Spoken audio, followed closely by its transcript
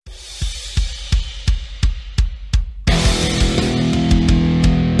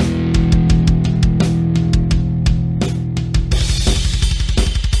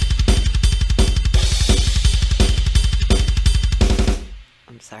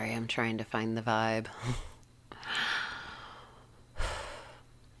Sorry, I'm trying to find the vibe.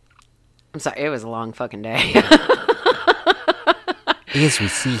 I'm sorry, it was a long fucking day. As we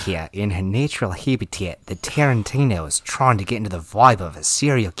see here, in her natural habitat, the Tarantino is trying to get into the vibe of a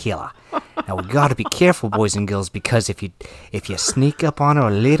serial killer. Now we gotta be careful, boys and girls, because if you sneak up on her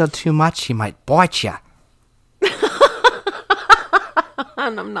a little too much, she might bite you.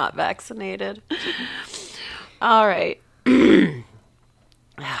 And I'm not vaccinated. All right.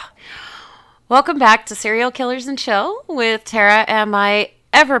 Welcome back to Serial Killers and Chill with Tara and my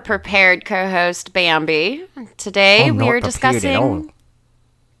ever-prepared co-host, Bambi. Today we are discussing...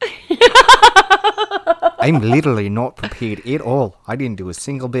 I'm literally not prepared at all. I didn't do a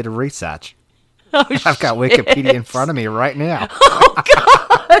single bit of research. Oh, I've got Wikipedia in front of me right now. Oh,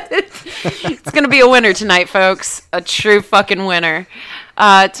 God. It's going to be a winner tonight, folks. A true fucking winner.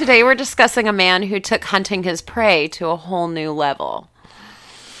 Today we're discussing a man who took hunting his prey to a whole new level.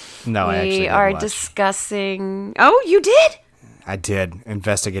 No, I actually We didn't are watch. discussing... Oh, you did? I did.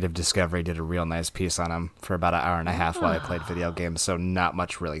 Investigative Discovery did a real nice piece on him for about an hour and a half while I played video games, so not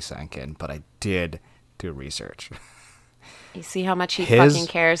much really sank in, but I did do research. You see how much he fucking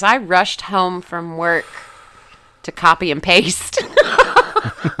cares? I rushed home from work to copy and paste.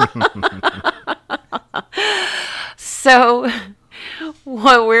 So,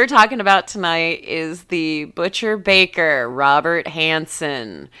 what we're talking about tonight is the butcher baker, Robert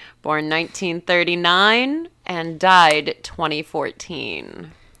Hansen, born 1939 and died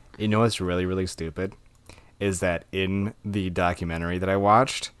 2014. You know what's really, really stupid? Is that in the documentary that I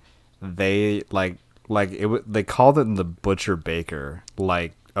watched, they they called it the Butcher Baker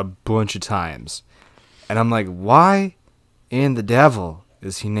like a bunch of times. And I'm like, why in the devil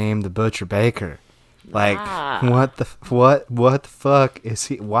is he named the Butcher Baker? Like, what the fuck is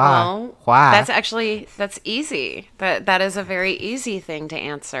he? Why? Well, Why? That's easy. That is a very easy thing to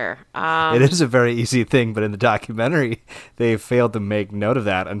answer. It is a very easy thing, but in the documentary, they failed to make note of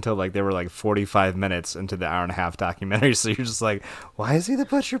that until they were 45 minutes into the hour and a half documentary. So you're just like, why is he the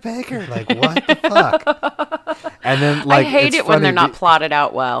Butcher Baker? Like, what the fuck? And then I hate it when they're not plotted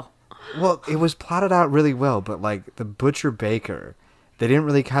out well. Well, it was plotted out really well, but the Butcher Baker, they didn't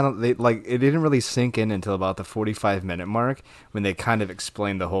really it didn't really sink in until about the 45-minute mark when they kind of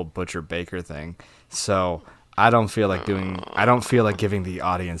explained the whole Butcher Baker thing. So I don't feel like giving the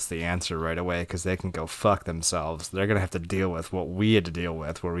audience the answer right away because they can go fuck themselves. They're gonna have to deal with what we had to deal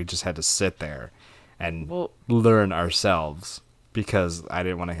with, where we just had to sit there and learn ourselves because I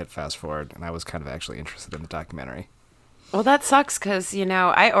didn't want to hit fast forward, and I was kind of actually interested in the documentary. Well, that sucks because,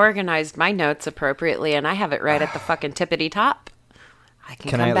 I organized my notes appropriately and I have it right at the fucking tippity top. I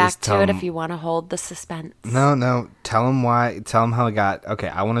can come back to it if you want to hold the suspense. No. Tell him why. Tell him how it got. Okay,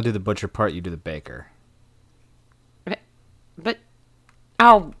 I want to do the butcher part. You do the baker. But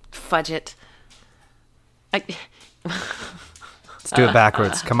oh, fudge it. Let's do it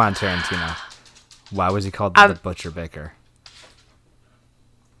backwards. Come on, Tarantino. Why was he called the Butcher Baker?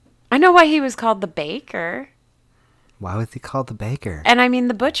 I know why he was called the baker. Why was he called the baker? And I mean,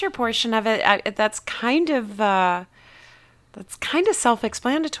 the butcher portion of it, that's kind of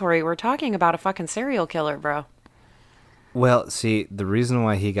self-explanatory. We're talking about a fucking serial killer, bro. Well, see, the reason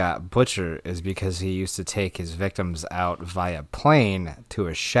why he got butcher is because he used to take his victims out via plane to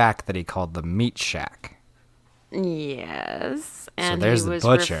a shack that he called the meat shack. Yes, and so there's he was the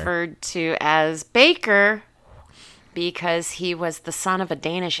butcher. Referred to as baker because he was the son of a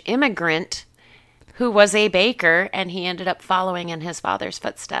Danish immigrant who was a baker, and he ended up following in his father's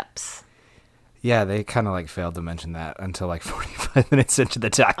footsteps. Yeah, they kind of failed to mention that until 45 minutes into the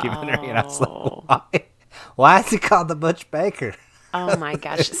documentary, and I was like, why? Why is he called the Butch Baker? Oh my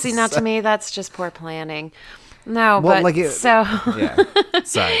gosh! See, now to me, that's just poor planning. No, well, but yeah.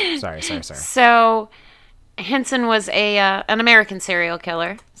 Sorry. So Henson was an American serial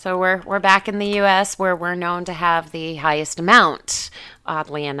killer. So we're back in the U.S. where we're known to have the highest amount.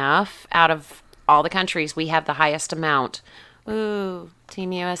 Oddly enough, out of all the countries, we have the highest amount. Ooh,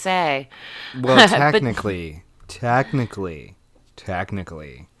 Team USA. Well, technically,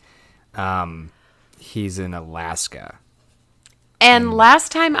 he's in Alaska. And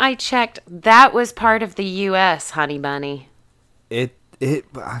last time I checked, that was part of the U.S., honey bunny.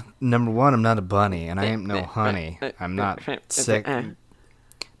 Number one, I'm not a bunny, and I ain't no honey. I'm not sick.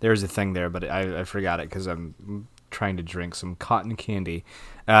 There's a thing there, but I forgot it because I'm trying to drink some cotton candy.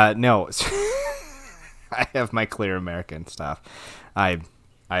 No, I have my clear American stuff. I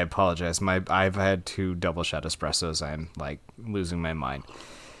apologize. I've had 2 double shot espressos. I'm losing my mind.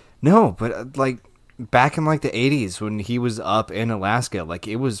 No, but back in the 80s when he was up in Alaska,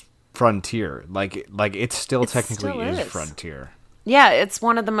 it was frontier. It still technically is frontier. Yeah, it's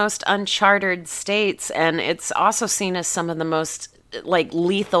one of the most uncharted states, and it's also seen as some of the most like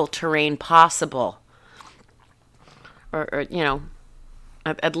lethal terrain possible, or at Yeah.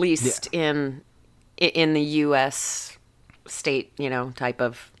 least in the U.S. state, type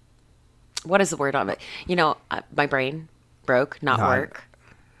of what is the word on it? My brain broke, not No, work.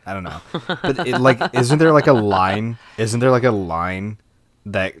 I don't know. But like, isn't there like a line? Isn't there like a line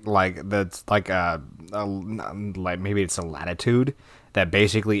that like that's like like maybe it's a latitude that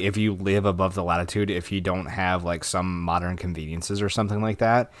basically if you live above the latitude, if you don't have like some modern conveniences or something like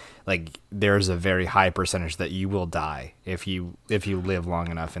that, like there's a very high percentage that you will die if you live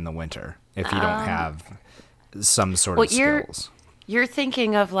long enough in the winter if you don't have some sort Well, of skills. you're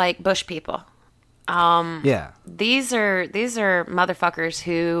thinking of like bush people. Yeah. These are motherfuckers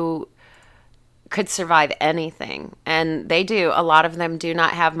who could survive anything, and they do. A lot of them do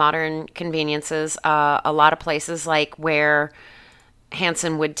not have modern conveniences. A lot of places like where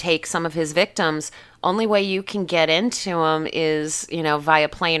Hansen would take some of his victims, only way you can get into them is via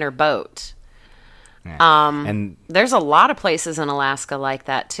plane or boat. Yeah. And There's a lot of places in Alaska like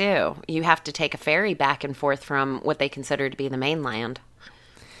that too. You have to take a ferry back and forth from what they consider to be the mainland.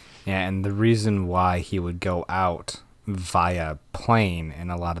 Yeah, and the reason why he would go out via plane in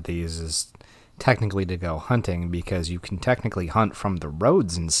a lot of these is technically to go hunting because you can technically hunt from the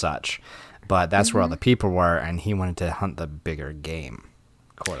roads and such, but that's where all the people were, and he wanted to hunt the bigger game,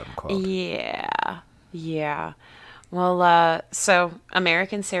 quote unquote. Yeah. Yeah. Well, so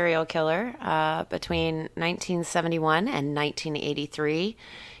American serial killer, between 1971 and 1983,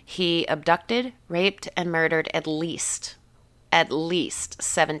 he abducted, raped, and murdered at least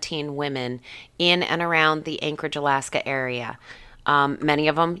 17 women in and around the Anchorage, Alaska area. Many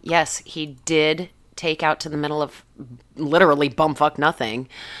of them, yes, he did take out to the middle of literally bumfuck nothing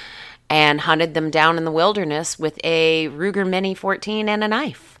and hunted them down in the wilderness with a Ruger Mini 14 and a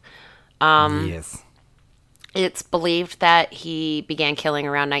knife. Yes. It's believed that he began killing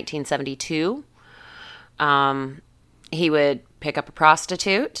around 1972. He would pick up a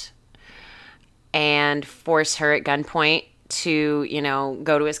prostitute and force her at gunpoint to,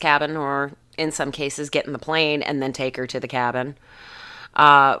 go to his cabin or in some cases get in the plane and then take her to the cabin,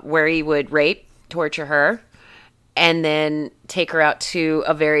 where he would rape, torture her, and then take her out to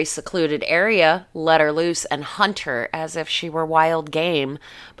a very secluded area, let her loose, and hunt her as if she were wild game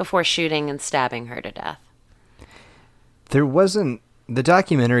before shooting and stabbing her to death. There wasn't the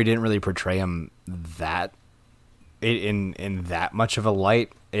documentary didn't really portray him that in that much of a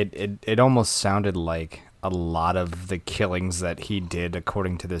light. It almost sounded like a lot of the killings that he did,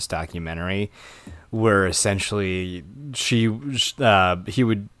 according to this documentary, were essentially he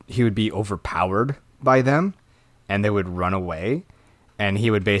would be overpowered by them, and they would run away, and he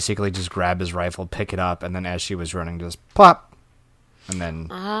would basically just grab his rifle, pick it up, and then as she was running, just plop, and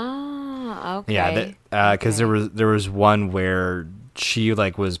then Okay. yeah, because there was one where she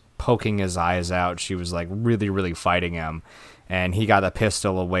like was poking his eyes out. She was like really really fighting him, and he got a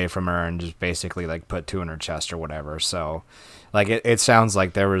pistol away from her and just basically like put two in her chest or whatever. So like it sounds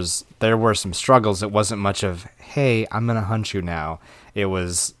like there were some struggles. It wasn't much of, hey, I'm gonna hunt you now. It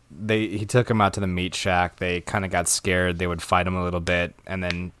was he took him out to the meat shack. They kind of got scared. They would fight him a little bit, and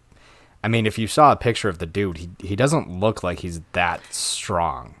then I mean, if you saw a picture of the dude, he doesn't look like he's that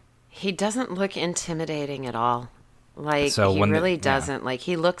strong. He doesn't look intimidating at all. Like, So he when really yeah. doesn't. Like,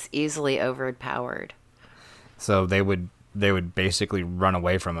 he looks easily overpowered. So they would basically run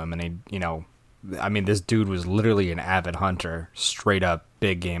away from him, and I mean, this dude was literally an avid hunter, straight up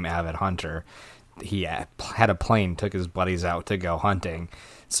big game avid hunter. He had a plane, took his buddies out to go hunting.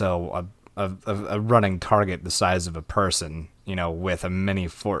 So a running target the size of a person, with a Mini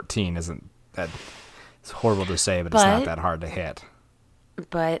 14 isn't that. It's horrible to say, but it's not But, that hard to hit.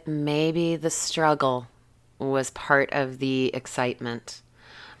 but maybe the struggle was part of the excitement.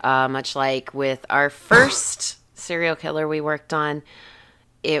 Much like with our first serial killer we worked on,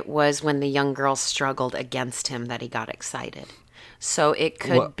 it was when the young girl struggled against him that he got excited. So it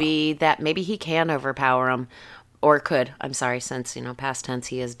could Well, be that maybe he can overpower him, or could. I'm sorry, since, past tense,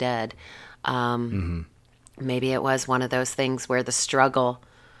 he is dead. Maybe it was one of those things where the struggle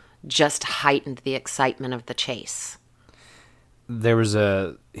just heightened the excitement of the chase.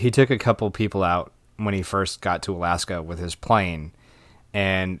 he took a couple people out when he first got to Alaska with his plane,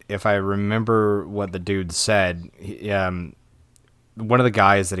 and if I remember what the dude said, one of the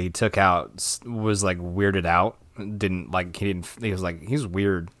guys that he took out was like weirded out. He was like, he's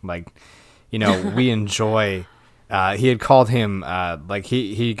weird. Like, we enjoy. He had called him like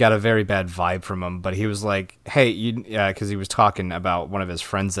he got a very bad vibe from him, but he was like, hey, because he was talking about one of his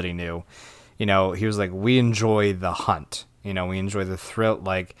friends that he knew. He was like, we enjoy the hunt. We enjoy the thrill,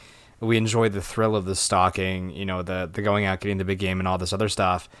 like we enjoy the thrill of the stalking, the going out, getting the big game, and all this other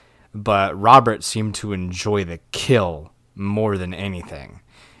stuff. But Robert seemed to enjoy the kill more than anything.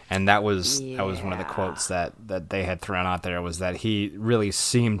 And that was one of the Yeah. quotes that they had thrown out there, was that he really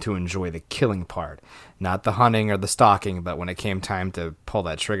seemed to enjoy the killing part, not the hunting or the stalking, but when it came time to pull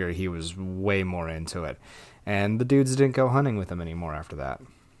that trigger, he was way more into it. And the dudes didn't go hunting with him anymore after that.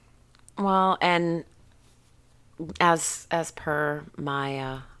 Well, and as per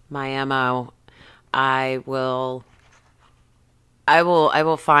my MO, I will I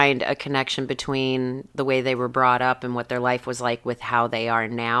will find a connection between the way they were brought up and what their life was like with how they are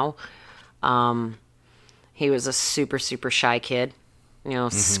now. Um, he was a super shy kid,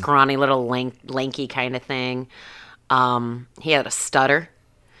 scrawny little lanky kind of thing. He had a stutter.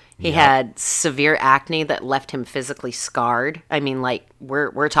 He Yep. had severe acne that left him physically scarred. I mean, like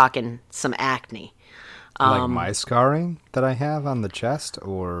we're talking some acne. Like my scarring that I have on the chest,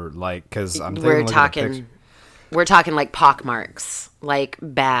 or like, because I'm taking We're a look at a picture. talking we're talking like pock marks, like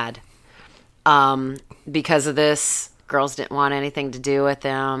bad. Because of this, girls didn't want anything to do with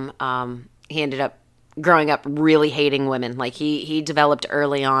him. He ended up growing up really hating women. Like he developed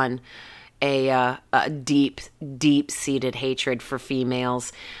early on a deep seated hatred for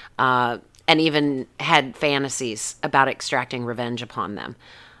females, and even had fantasies about extracting revenge upon them.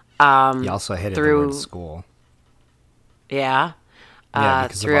 He also hated the word Through school. Yeah, Yeah,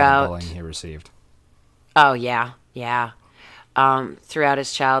 because of all the throughout. bullying he received. Oh yeah, yeah. Throughout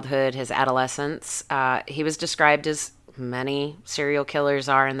his childhood, his adolescence, he was described as many serial killers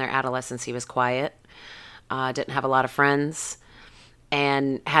are in their adolescence. He was quiet, didn't have a lot of friends,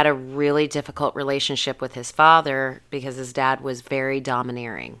 and had a really difficult relationship with his father because his dad was very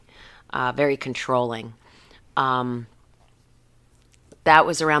domineering, very controlling. That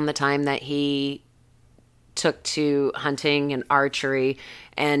was around the time that he took to hunting and archery,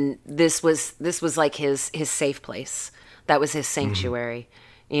 and this was like his safe place. That was his sanctuary.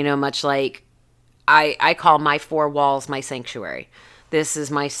 Much like I call my four walls my sanctuary. This is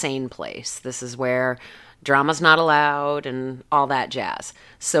my sane place. This is where drama's not allowed and all that jazz.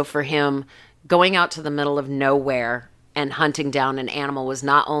 So for him, going out to the middle of nowhere and hunting down an animal was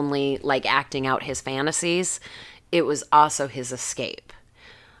not only like acting out his fantasies, it was also his escape.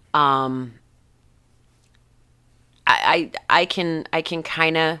 I can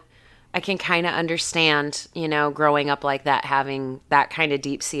kind of understand, growing up like that, having that kind of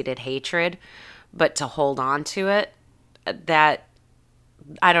deep seated hatred, but to hold on to it, that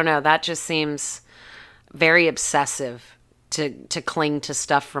I don't know, that just seems very obsessive to cling to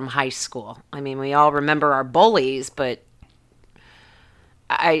stuff from high school. I mean, we all remember our bullies, but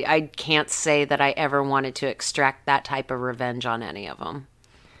I can't say that I ever wanted to extract that type of revenge on any of them.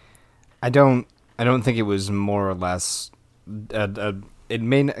 I don't. I don't think it was more or less. It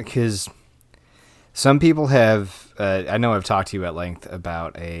may, because some people have. I know I've talked to you at length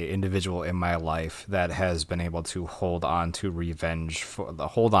about a individual in my life that has been able to hold on to revenge,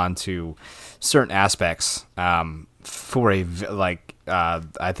 hold on to certain aspects. For I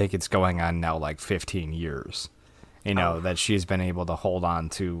think it's going on now like 15 years. That she's been able to hold on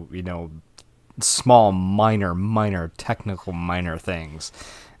to. Small, minor, technical, minor things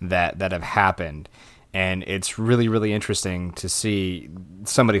that have happened. And it's really, really interesting to see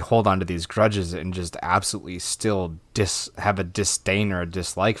somebody hold on to these grudges and just absolutely still have a disdain or a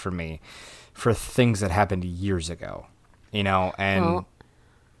dislike for me for things that happened years ago. And Well,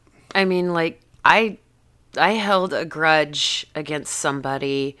 I mean, like I held a grudge against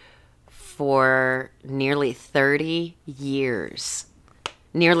somebody for nearly 30 years.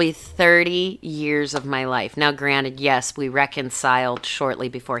 Nearly 30 years of my life. Now, granted, yes, we reconciled shortly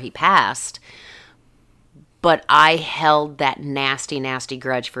before he passed, but I held that nasty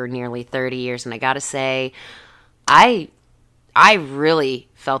grudge for nearly 30 years. And I got to say, I I really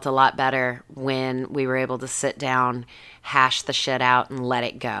felt a lot better when we were able to sit down, hash the shit out, and let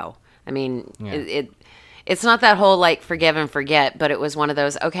it go. I mean, Yeah. it's not that whole like forgive and forget, but it was one of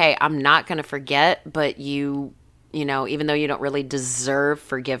those, okay, I'm not going to forget, but you know, even though you don't really deserve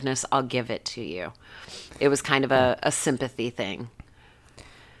forgiveness, I'll give it to you. It was kind of a sympathy thing.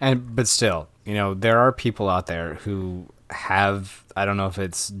 But still, there are people out there who have, I don't know if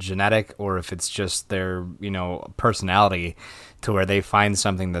it's genetic or if it's just their, personality, to where they find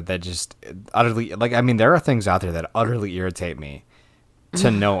something that just utterly, like, I mean, there are things out there that utterly irritate me to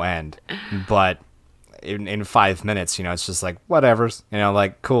no end, but in 5 minutes, it's just like, whatever's,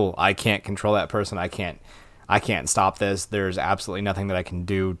 like, cool. I can't control that person. I can't stop this. There's absolutely nothing that I can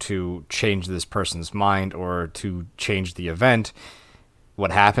do to change this person's mind or to change the event.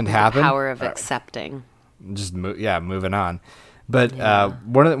 What happened The happened. power of accepting. just moving on. But Yeah.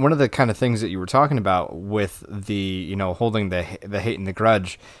 one of the kind of things that you were talking about with the holding the hate and the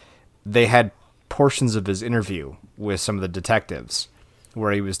grudge, they had portions of his interview with some of the detectives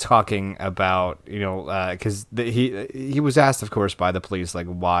where he was talking about because he was asked, of course, by the police like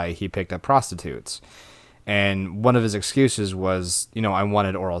why he picked up prostitutes. And one of his excuses was, I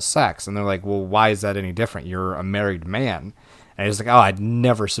wanted oral sex. And they're like, well, why is that any different? You're a married man. And he's like, oh, I'd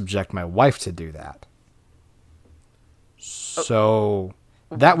never subject my wife to do that. So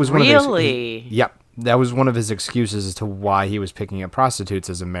that was one of Really? yep, that was one of his excuses as to why he was picking up prostitutes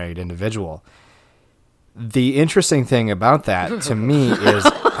as a married individual. The interesting thing about that to me is,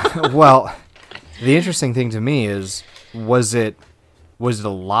 well, the interesting thing to me is, was it a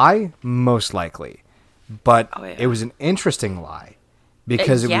lie? Most likely. But Oh, yeah. it was an interesting lie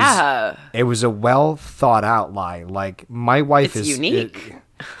because Yeah. it was a well thought out lie. Like my wife It's is unique.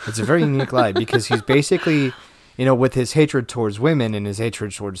 it's a very unique lie because he's basically, with his hatred towards women and his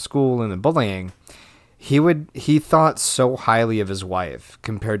hatred towards school and the bullying, he thought so highly of his wife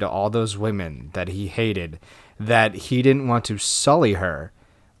compared to all those women that he hated that he didn't want to sully her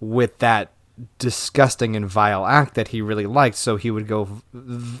with that disgusting and vile act that he really liked, so he would go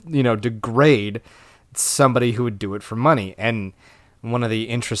degrade somebody who would do it for money. And one of the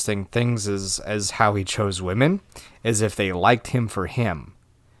interesting things is how he chose women is if they liked him for him,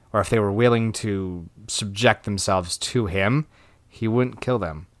 or if they were willing to subject themselves to him, he wouldn't kill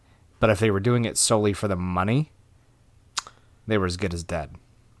them. But if they were doing it solely for the money, they were as good as dead.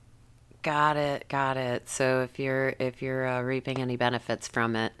 Got it. Got it. So if you're reaping any benefits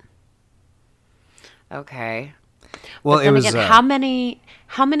from it, okay. Well, But it then was again,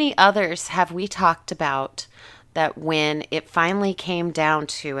 how many others have we talked about that when it finally came down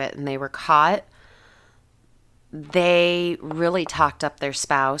to it and they were caught, they really talked up their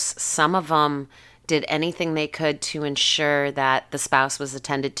spouse. Some of them did anything they could to ensure that the spouse was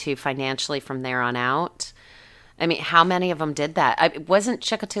attended to financially from there on out. I mean, how many of them did that? Wasn't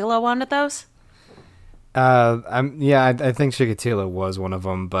Chikatilo one of those? I think Chikatilo was one of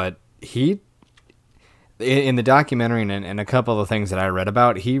them, but he in the documentary and a couple of the things that I read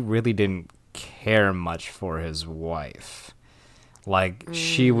about, he really didn't care much for his wife. Like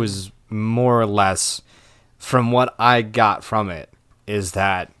she was more or less, from what I got from it, is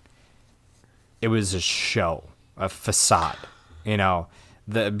that it was a show, a facade, It's all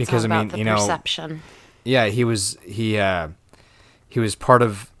because I about mean, the perception. yeah, he was part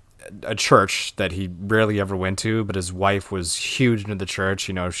of a church that he rarely ever went to, but his wife was huge into the church.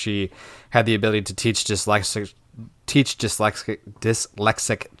 She had the ability to teach dyslexic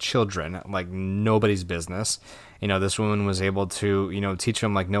children like nobody's business. This woman was able to, teach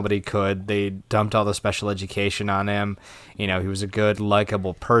him like nobody could. They dumped all the special education on him. He was a good,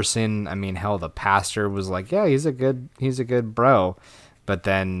 likable person. I mean, hell, the pastor was like, yeah, he's a good bro. But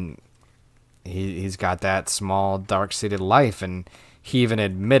then he's got that small, dark-seated life, and he even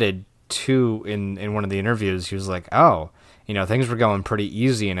admitted to in one of the interviews, he was like, oh, things were going pretty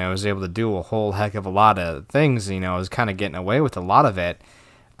easy, and I was able to do a whole heck of a lot of things. I was kind of getting away with a lot of it.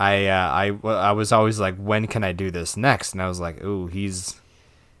 I was always like, when can I do this next? And I was like, ooh, he's,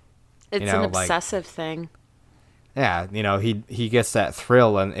 It's an like, obsessive thing. yeah, he gets that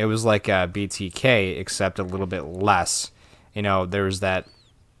thrill, and it was like BTK, except a little bit less. There was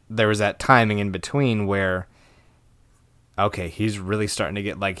that timing in between where, okay, he's really starting to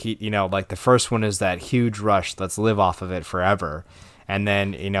get like like the first one is that huge rush. Let's live off of it forever, and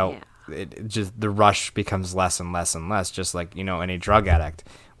then Yeah. it just the rush becomes less and less and less, just like any drug addict,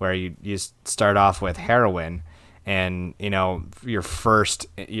 where you start off with heroin, and your first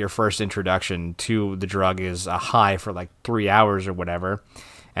introduction to the drug is a high for like 3 hours or whatever,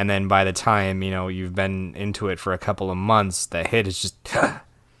 and then by the time you've been into it for a couple of months, the hit is just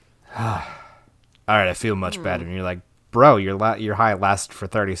all right, I feel much better, and you're like, bro, your high lasts for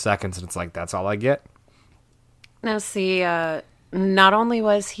 30 seconds, and it's like, that's all I get. Now, see, not only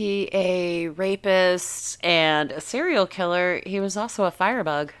was he a rapist and a serial killer, he was also a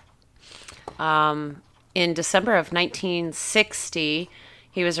firebug. In December of 1960,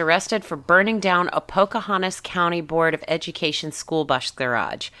 he was arrested for burning down a Pocahontas County Board of Education school bus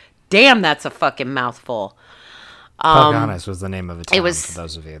garage. Damn, that's a fucking mouthful. Pocahontas was the name of a town, was- for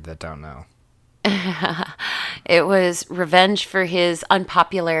those of you that don't know. It was revenge for his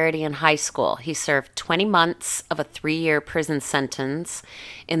unpopularity in high school. He served 20 months of a 3-year prison sentence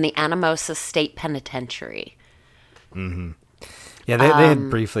in the Anamosa State Penitentiary. Yeah, they had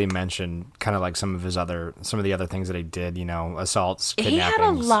briefly mentioned kind of like some of the other things that he did, assaults, He kidnappings. had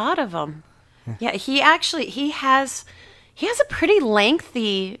a lot of them. Yeah, he he has a pretty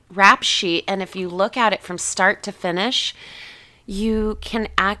lengthy rap sheet, and if you look at it from start to finish, you can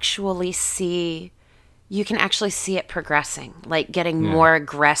actually see it progressing, like getting Yeah. more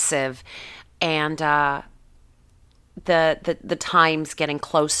aggressive, and the times getting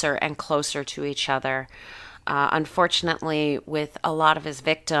closer and closer to each other. Unfortunately, with a lot of his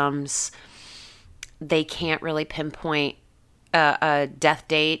victims, they can't really pinpoint a death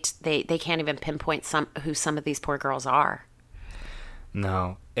date. They can't even pinpoint who some of these poor girls are.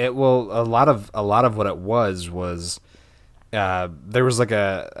 No, it will. A lot of what it was there was like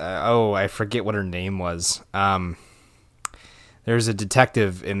oh, I forget what her name was. There's a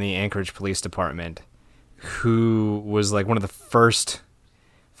detective in the Anchorage Police Department who was like one of the first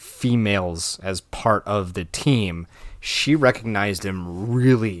females as part of the team. She recognized him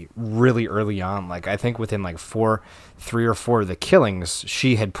really, really early on. Like, I think within like 3 or 4 of the killings,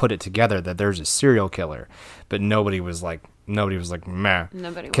 she had put it together that there's a serial killer, but nobody was like meh, Nobody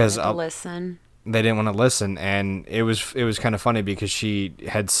wanted because to listen. they didn't want to listen. And it was kind of funny because she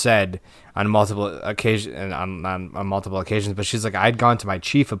had said on multiple occasions, on multiple occasions, but she's like, I'd gone to my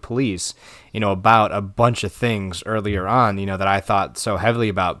chief of police, about a bunch of things earlier on, that I thought so heavily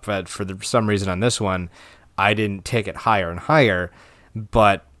about, but for some reason on this one, I didn't take it higher and higher.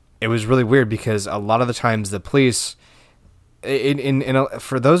 But it was really weird because a lot of the times the police,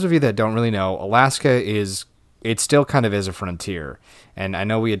 for those of you that don't really know, Alaska it still kind of is a frontier. And I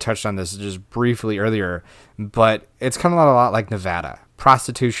know we had touched on this just briefly earlier, but it's kind of a lot like Nevada.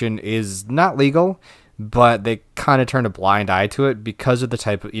 Prostitution is not legal, but they kind of turn a blind eye to it because of the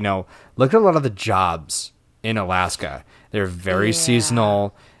type of, look at a lot of the jobs in Alaska. They're very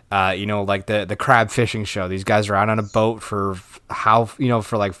seasonal. Like the crab fishing show. These guys are out on a boat for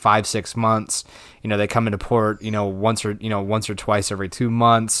for like 5-6 months. They come into port, once or twice every 2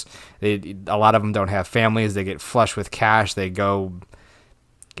 months. A lot of them don't have families. They get flush with cash. They go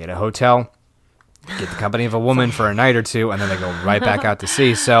get a hotel, get the company of a woman for a night or two, and then they go right back out to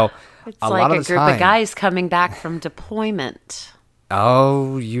sea. So It's a like lot a of the group time, of guys coming back from deployment.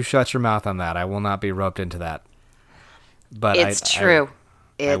 oh, you shut your mouth on that. I will not be roped into that. But It's true.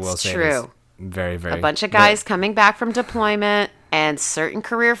 I will It's say true. it is very, very. A bunch of guys coming back from deployment, and certain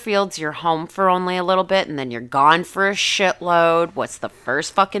career fields, you're home for only a little bit and then you're gone for a shitload. What's the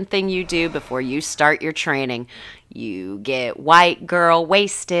first fucking thing you do before you start your training? You get white girl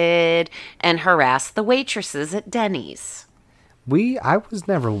wasted and harass the waitresses at Denny's. I was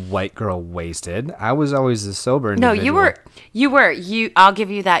never white girl wasted. I was always a sober No, individual. I'll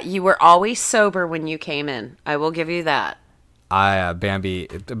give you that. You were always sober when you came in. I will give you that.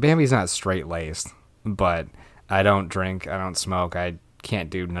 Bambi's not straight laced, but I don't drink, I don't smoke, I can't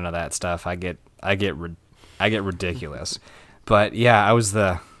do none of that stuff. I get ridiculous. But yeah, I was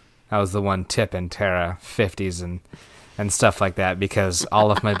the one tipping Tara 50s and stuff like that because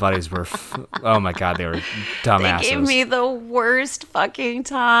all of my buddies were, oh my God, they were dumbasses. They gave me the worst fucking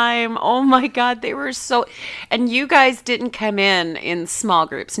time. Oh my God, they were so... And you guys didn't come in small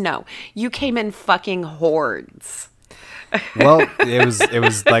groups. No, you came in fucking hordes. Well, it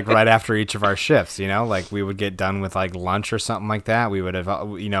was like right after each of our shifts, like we would get done with like lunch or something like that. We would have,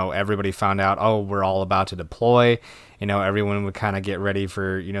 everybody found out, oh, we're all about to deploy. Everyone would kind of get ready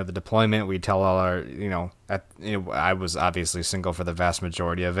for, the deployment. We'd tell all our, I was obviously single for the vast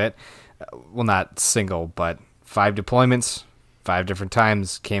majority of it. Well, not single, but 5 deployments, 5 different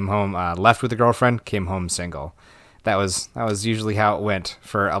times, came home, left with a girlfriend, came home single. That was usually how it went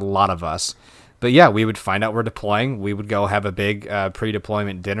for a lot of us. But yeah, we would find out we're deploying. We would go have a big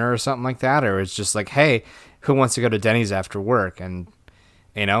pre-deployment dinner or something like that. Or it's just like, hey, who wants to go to Denny's after work? And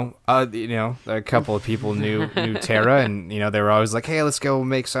a couple of people knew Tara, and they were always like, hey, let's go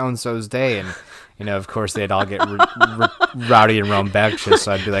make so and so's day. And of course they'd all get rowdy and rambunctious.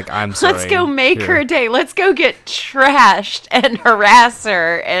 So I'd be like, I'm sorry. Let's go make her day. Let's go get trashed and harass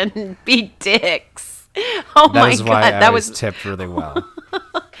her and be dicks. Oh my God, that is why I was tipped really well.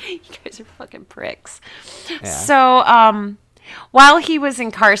 You guys are fucking pricks. Yeah. So, while he was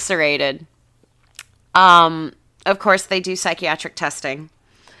incarcerated, of course, they do psychiatric testing.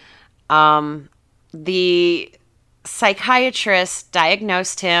 The psychiatrist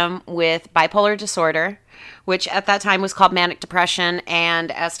diagnosed him with bipolar disorder, which at that time was called manic depression.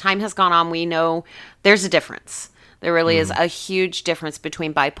 And as time has gone on, we know there's a difference. There really is a huge difference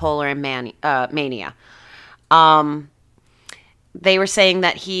between bipolar and mania. They were saying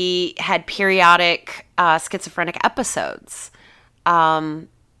that he had periodic schizophrenic episodes. The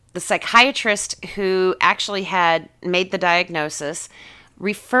psychiatrist who actually had made the diagnosis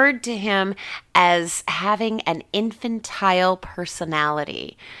referred to him as having an infantile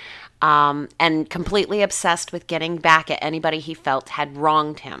personality. and completely obsessed with getting back at anybody he felt had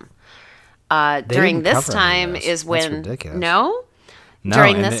wronged him. They During didn't this cover any of time this. is That's when ridiculous. no. No,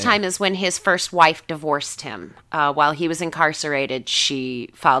 During and this time is when his first wife divorced him. While he was incarcerated, she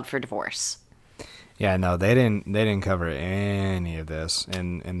filed for divorce. yeah, no, they didn't cover any of this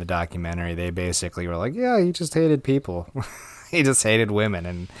in the documentary. They basically were like, yeah, he just hated people. He just hated women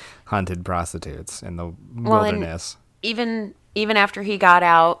and hunted prostitutes in the Well, and wilderness. even after he got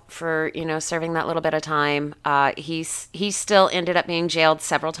out for serving that little bit of time, he still ended up being jailed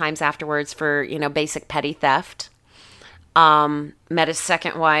several times afterwards for basic petty theft. Met his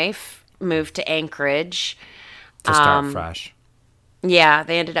second wife, moved to Anchorage. To start fresh. Yeah,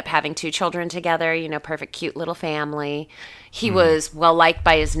 they ended up having 2 children together. Perfect, cute little family. He was well liked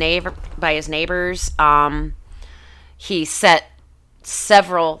by his neighbors. He set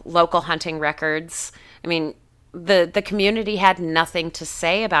several local hunting records. I mean, the community had nothing to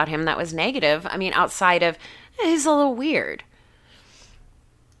say about him that was negative. I mean, outside of he's a little weird.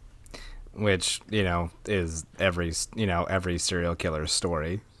 Which is every serial killer's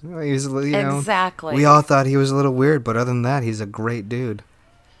story. He's Exactly. we all thought he was a little weird, but other than that, he's a great dude.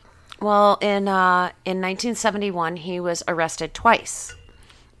 Well, in 1971, he was arrested twice.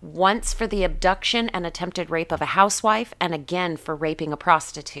 Once for the abduction and attempted rape of a housewife, and again for raping a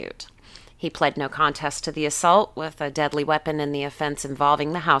prostitute. He pled no contest to the assault with a deadly weapon in the offense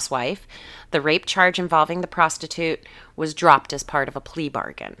involving the housewife. The rape charge involving the prostitute was dropped as part of a plea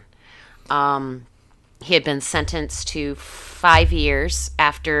bargain. He had been sentenced to 5 years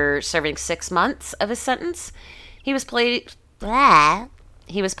after serving 6 months of his sentence. He was placed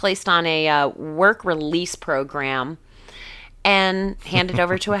on a work release program and handed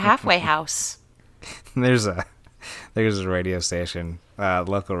over to a halfway house. There's a radio station,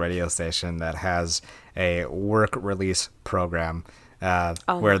 local radio station that has a work release program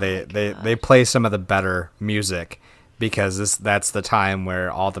where they play some of the better music. Because that's the time where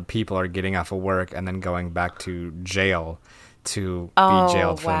all the people are getting off of work and then going back to jail to be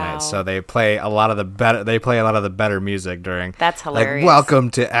jailed for the wow. night. So they play a lot of the better. They play a lot of the better music during. That's hilarious. Like, welcome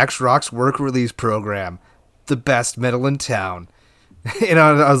to X Rock's work release program, the best metal in town. I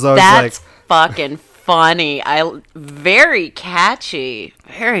was always That's like, fucking funny. Very catchy.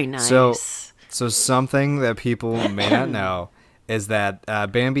 Very nice. So something that people may not know is that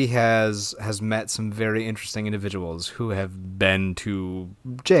Bambi has met some very interesting individuals who have been to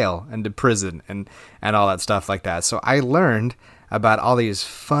jail and to prison and all that stuff like that. So I learned about all these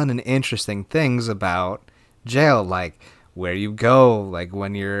fun and interesting things about jail, like where you go, like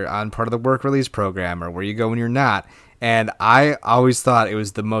when you're on part of the work release program, or where you go when you're not. And I always thought it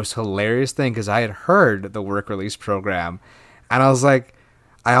was the most hilarious thing because I had heard the work release program, and I was like,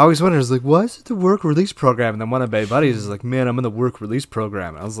 I always wondered, I was like, what is the work release program? And then one of my buddies is like, man, I'm in the work release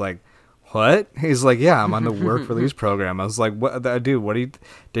program. And I was like, what? He's like, yeah, I'm on the work release program. I was like, what, dude,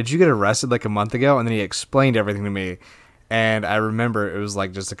 did you get arrested like a month ago? And then he explained everything to me. And I remember it was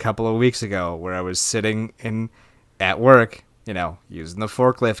like just a couple of weeks ago where I was sitting at work, using the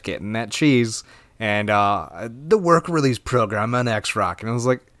forklift, getting that cheese, and the work release program on X Rock. And I was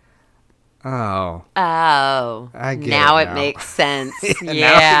like, oh, I get now it it now. makes sense.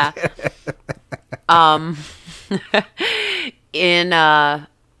 Yeah, In the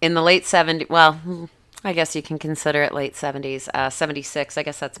late 70s, well, I guess you can consider it late 70s, 76, I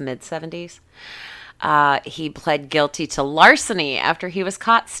guess that's mid 70s. He pled guilty to larceny after he was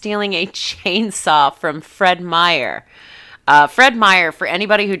caught stealing a chainsaw from Fred Meyer. Fred Meyer, for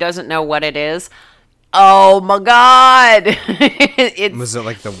anybody who doesn't know what it is, oh my God. Was it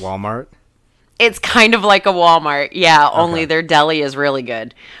like the Walmart? It's kind of like a Walmart, yeah, only their deli is really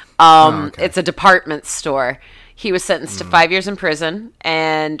good. It's a department store. He was sentenced to 5 years in prison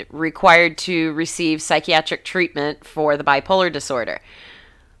and required to receive psychiatric treatment for the bipolar disorder.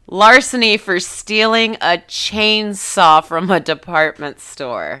 Larceny for stealing a chainsaw from a department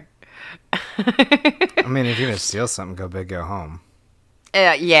store. I mean, if you're going to steal something, go big, go home.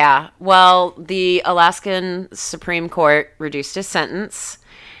 Yeah. Well, the Alaskan Supreme Court reduced his sentence,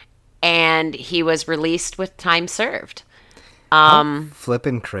 and he was released with time served. How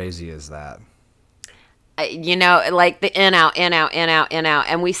flippin' crazy is that? Like the in out, in out, in out, in out,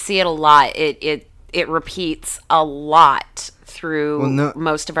 and we see it a lot. It repeats a lot through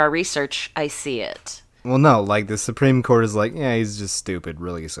most of our research. I see it. Well, no, like the Supreme Court is like, yeah, he's just stupid.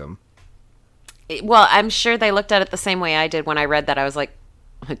 Release him. Well, I'm sure they looked at it the same way I did when I read that. I was like,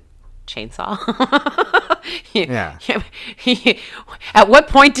 chainsaw? Yeah. At what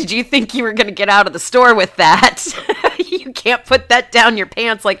point did you think you were going to get out of the store with that? You can't put that down your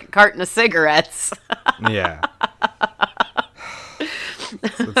pants like a carton of cigarettes. Yeah.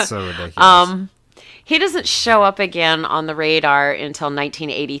 It's so ridiculous. He doesn't show up again on the radar until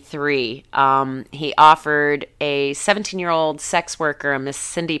 1983. He offered a 17-year-old sex worker, Miss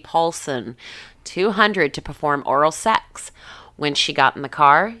Cindy Paulson, 200 to perform oral sex. When she got in the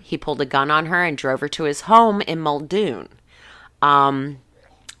car, he pulled a gun on her and drove her to his home in Muldoon.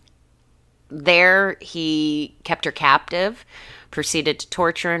 There, he kept her captive, proceeded to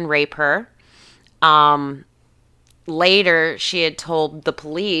torture and rape her. Later, she had told the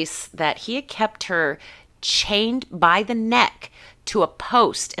police that he had kept her chained by the neck to a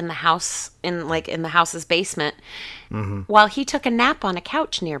post in the house, in the house's basement, while he took a nap on a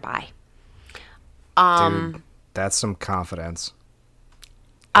couch nearby. Dude, that's some confidence.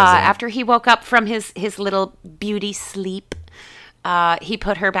 After he woke up from his little beauty sleep, he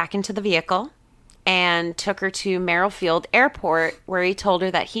put her back into the vehicle and took her to Merrill Airport, where he told her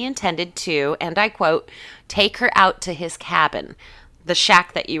that he intended to, and I quote, take her out to his cabin, the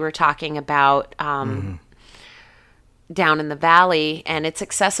shack that you were talking about down in the valley, and it's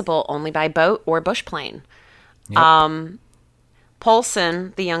accessible only by boat or bush plane. Yep.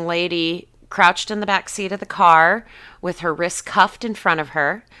 Polson, the young lady, crouched in the back seat of the car with her wrists cuffed in front of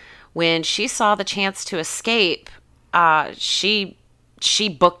her. When she saw the chance to escape, she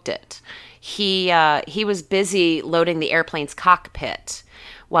booked it. He was busy loading the airplane's cockpit.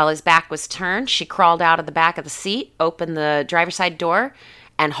 While his back was turned, she crawled out of the back of the seat, opened the driver's side door,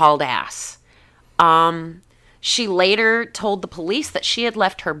 and hauled ass. She later told the police that she had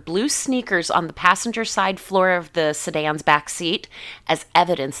left her blue sneakers on the passenger side floor of the sedan's back seat as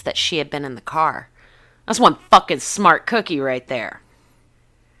evidence that she had been in the car. That's one fucking smart cookie right there.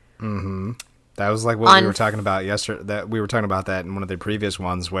 That was like what we were talking about yesterday. That we were talking about that in one of the previous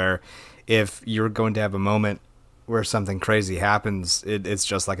ones, where if you're going to have a moment where something crazy happens, it's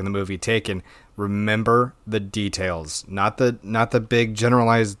just like in the movie Taken. Remember the details, not the big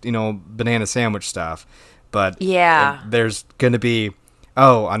generalized, banana sandwich stuff. But yeah, there's going to be,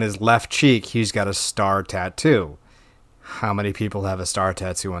 on his left cheek, he's got a star tattoo. How many people have a star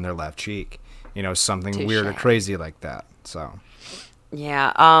tattoo on their left cheek? Something Touché. weird or crazy like that. So,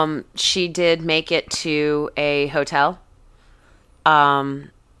 yeah. She did make it to a hotel.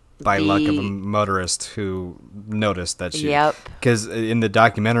 By luck of a motorist who noticed that she... Yep. Because in the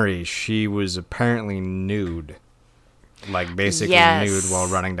documentary, she was apparently nude. Like, basically nude while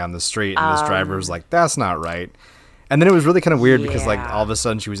running down the street. And this driver was like, that's not right. And then it was really kind of weird because, like, all of a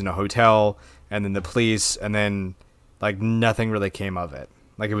sudden she was in a hotel, and then the police, and then, like, nothing really came of it.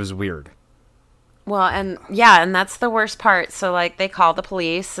 Like, it was weird. Well, and that's the worst part. So, like, they call the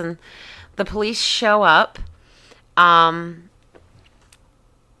police, and the police show up. They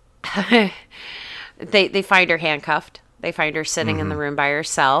find her handcuffed. They find her sitting in the room by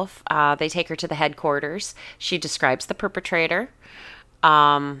herself. They take her to the headquarters. She describes the perpetrator.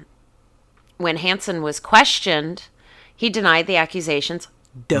 When Hansen was questioned, he denied the accusations.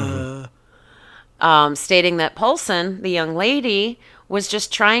 Duh. Stating that Polson, the young lady, was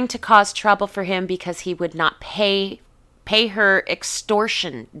just trying to cause trouble for him because he would not pay her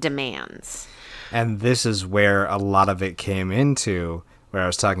extortion demands. And this is where a lot of it came into, where I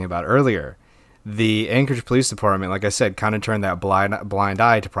was talking about earlier. The Anchorage Police Department, like I said, kind of turned that blind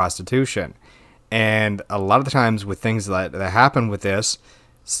eye to prostitution. And a lot of the times with things that happen with this,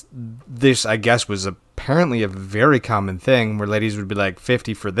 I guess, was apparently a very common thing where ladies would be like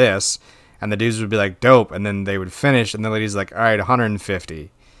 50 for this, and the dudes would be like, dope, and then they would finish, and the ladies like, all right,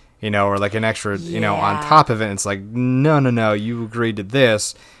 150, or like an extra, on top of it. And it's like, no, you agreed to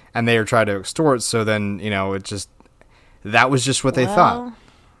this, and they were trying to extort, so then, it just, that was just what they thought.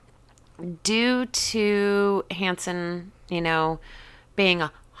 Due to Hansen, being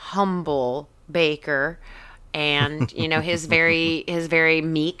a humble baker and, his very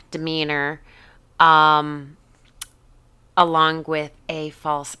meek demeanor, along with a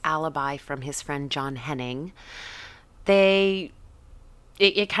false alibi from his friend John Henning, it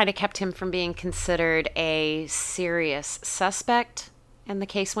kind of kept him from being considered a serious suspect, and the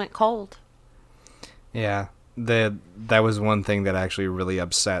case went cold. Yeah. That was one thing that actually really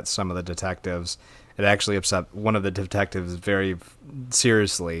upset some of the detectives. It actually upset one of the detectives very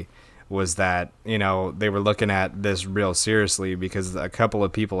seriously, was that, they were looking at this real seriously because a couple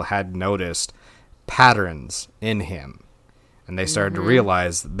of people had noticed patterns in him. And they started to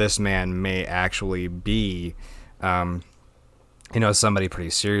realize that this man may actually be, somebody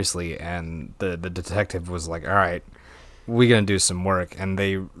pretty seriously. And the detective was like, all right, we're going to do some work. And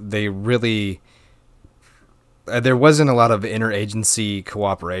they really... there wasn't a lot of interagency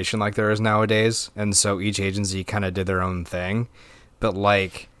cooperation like there is nowadays, and so each agency kind of did their own thing. But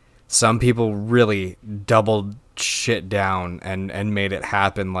like, some people really doubled, shit down and made it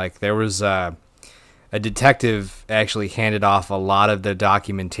happen. Like there was a detective actually handed off a lot of the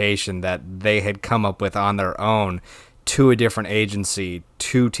documentation that they had come up with on their own to a different agency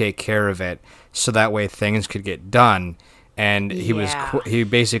to take care of it, so that way things could get done. And he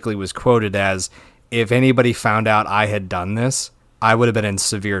basically was quoted as, "If anybody found out I had done this, I would have been in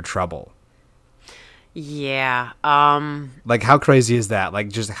severe trouble." Yeah. Like, how crazy is that? Like,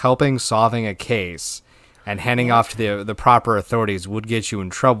 just helping solving a case and handing off to the proper authorities would get you in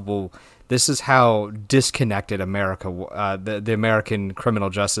trouble. This is how disconnected America, the American criminal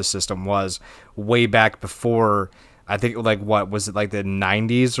justice system was way back before. I think, like, what was it, like the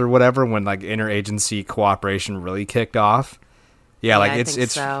 90s or whatever, when like interagency cooperation really kicked off? Yeah, like it's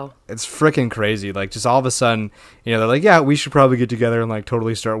freaking crazy. Like, just all of a sudden, you know, they're like, yeah, we should probably get together and like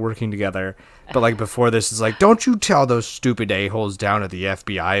totally start working together. But like before this, it's like, don't you tell those stupid a-holes down at the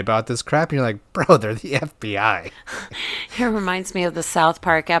FBI about this crap. And you're like, bro, they're the FBI. It reminds me of the South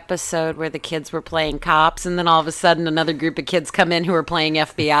Park episode where the kids were playing cops, and then all of a sudden another group of kids come in who are playing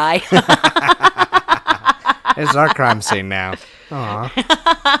FBI. It's our crime scene now.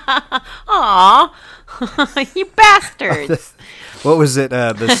 Aw. Aw. You bastards. What was it?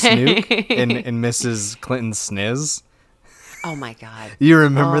 The snook in Mrs. Clinton's sniz? Oh my God. You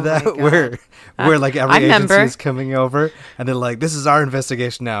remember that? Where like every agency is coming over and they're like, this is our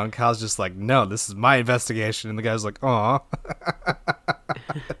investigation now. And Kyle's just like, no, this is my investigation. And the guy's like, aw.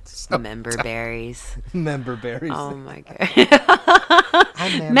 Member berries. Member berries. Oh my God.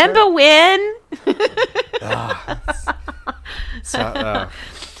 Member win. So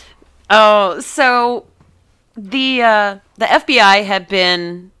the FBI had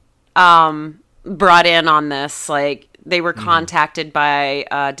been brought in on this. Like, they were contacted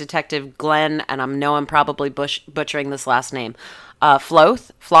by Detective Glenn, and I'm probably butchering this last name,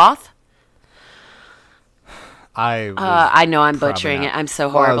 Floth. I know I'm butchering it. I'm so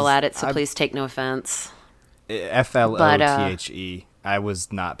horrible at it, so please take no offense. Flothe. I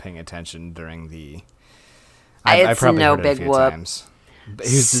was not paying attention during the. I probably no heard it a few times.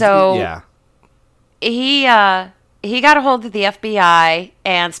 So yeah, he got a hold of the FBI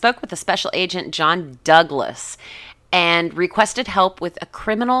and spoke with a special agent, John Douglas, and requested help with a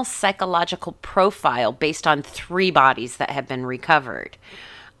criminal psychological profile based on 3 bodies that had been recovered.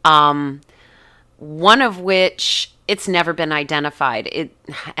 One of which it's never been identified.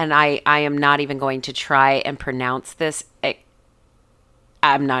 And I am not even going to try and pronounce this.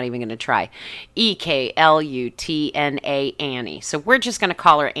 I'm not even going to try. Eklutna, Annie. So we're just going to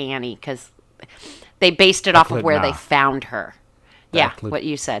call her Annie because they based it off of where they found her. Yeah, what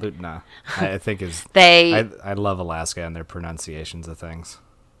you said. I think is I love Alaska and their pronunciations of things.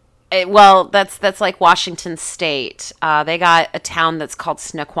 Well, that's like Washington State. They got a town that's called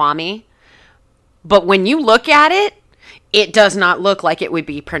Snoqualmie, but when you look at it, it does not look like it would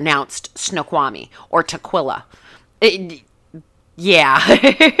be pronounced Snoqualmie or Tequila. Yeah.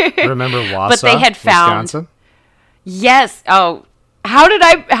 Remember Wausau, but they had found. Wisconsin? Yes. Oh, how did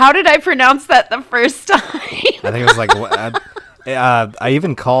I pronounce that the first time? I think it was like. I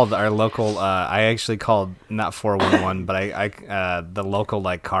even called our local. I actually called not 411, but I the local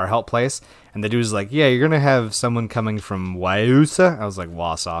like car help place, and the dude was like, "Yeah, you're gonna have someone coming from Wausa." I was like,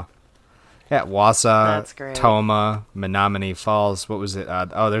 "Wausau." Yeah, Wausau. That's great. Toma, Menominee Falls. What was it?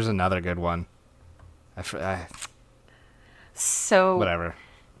 There's another good one. So whatever.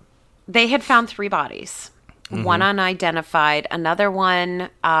 They had found 3 bodies. Mm-hmm. One unidentified. Another one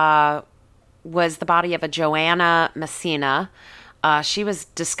was the body of a Joanna Messina. She was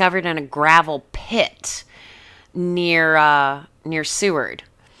discovered in a gravel pit near Seward,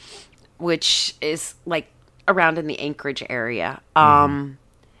 which is like around in the Anchorage area.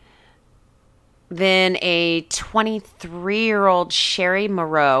 Then a 23-year-old Sherry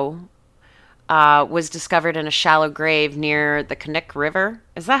Moreau was discovered in a shallow grave near the Canuck River.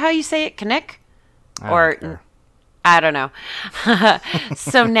 Is that how you say it? Canuck? I don't know.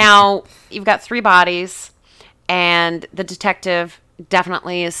 So now you've got 3 bodies, and the detective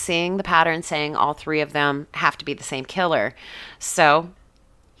definitely is seeing the pattern, saying all 3 of them have to be the same killer. So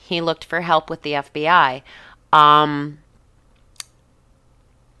he looked for help with the FBI.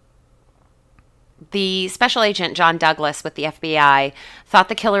 The special agent, John Douglas, with the FBI, thought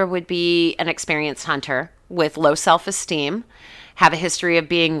the killer would be an experienced hunter with low self-esteem, have a history of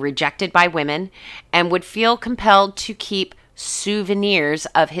being rejected by women, and would feel compelled to keep souvenirs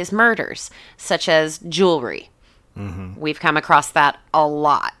of his murders, such as jewelry. Mm-hmm. We've come across that a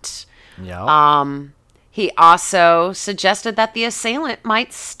lot. Yeah. He also suggested that the assailant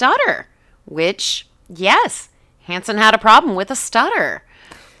might stutter, which, yes, Hansen had a problem with a stutter.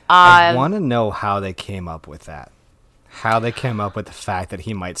 I want to know how they came up with that. How they came up with the fact that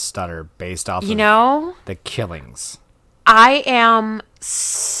he might stutter based off You of know, the killings. I am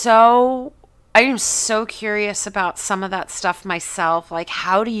so I am so curious about some of that stuff myself. Like,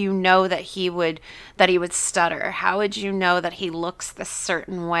 how do you know that he would stutter? How would you know that he looks this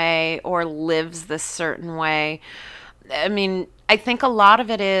certain way or lives this certain way? I mean, I think a lot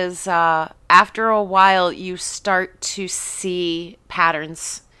of it is after a while you start to see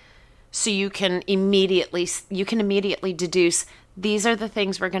patterns, so you can immediately deduce these are the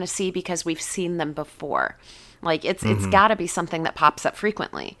things we're going to see because we've seen them before. Like it's got to be something that pops up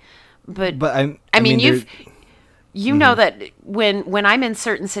frequently. But But I mean, there- you know that when I'm in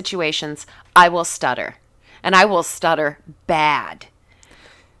certain situations, I will stutter, and I will stutter bad.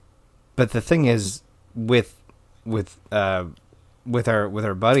 but the thing is, with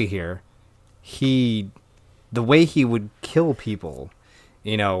our buddy here, the way he would kill people,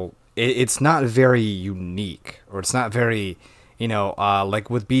 it's not very unique, or it's not very, like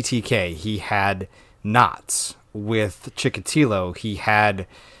with BTK, he had knots. With Chikatilo, he had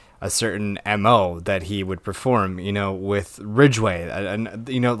a certain MO that he would perform, with Ridgway. And,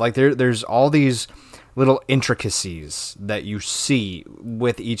 like there's all these little intricacies that you see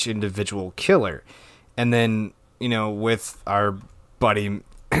with each individual killer. And then, with our buddy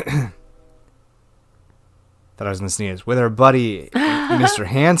that I was going to sneeze, with our buddy Mr.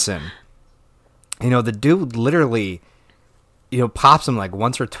 Hansen, the dude literally, pops him like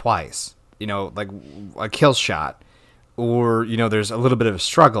once or twice, like a kill shot, or, there's a little bit of a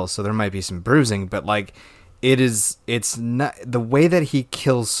struggle, so there might be some bruising, but like it's not, the way that he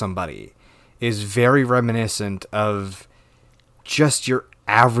kills somebody is very reminiscent of just your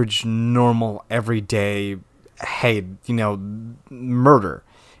average, normal, everyday, hey, murder.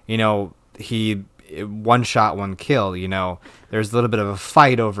 He one shot, one kill. There's a little bit of a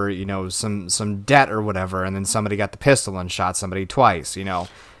fight over, some debt or whatever, and then somebody got the pistol and shot somebody twice. There's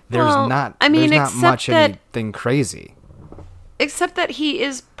Well, not, I mean, there's not except much that- anything crazy. Except that he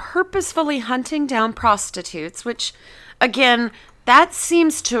is purposefully hunting down prostitutes, which, again, that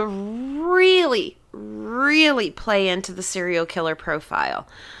seems to really, really play into the serial killer profile.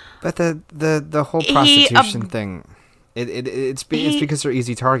 But the whole He, prostitution thing, it's because they're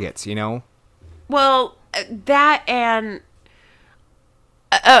easy targets. Well, that and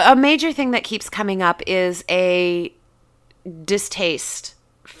a major thing that keeps coming up is a distaste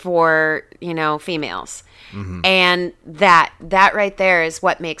for, females. And that right there is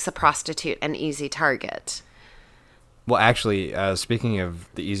what makes a prostitute an easy target. Well, actually, speaking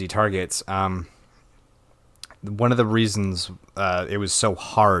of the easy targets, one of the reasons it was so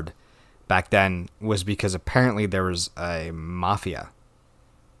hard back then was because apparently there was a mafia,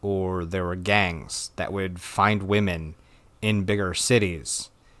 or there were gangs that would find women in bigger cities,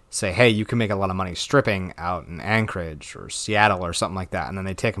 say, hey, you can make a lot of money stripping out in Anchorage or Seattle or something like that, and then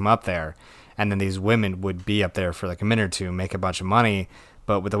they take them up there, and then these women would be up there for like a minute or two, make a bunch of money.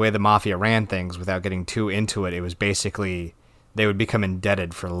 But with the way the mafia ran things, without getting too into it, it was basically they would become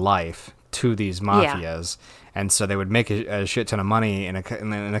indebted for life to these mafias. And so they would make a shit ton of money in a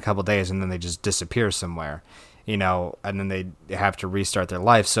couple of days, and then they just disappear somewhere, and then they have to restart their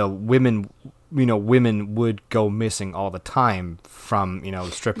life. So women would go missing all the time from,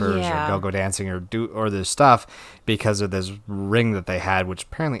 strippers or go-go dancing or this stuff because of this ring that they had, which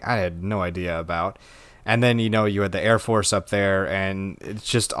apparently I had no idea about. And then, you had the Air Force up there, and it's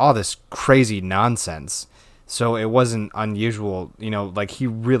just all this crazy nonsense. So it wasn't unusual, like he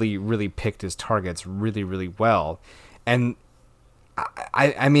really, really picked his targets really, really well. And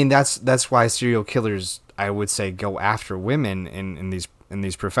I mean, that's why serial killers, I would say, go after women in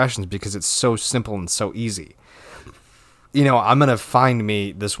these professions, because it's so simple and so easy. I'm going to find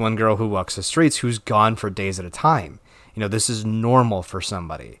me this one girl who walks the streets who's gone for days at a time. This is normal for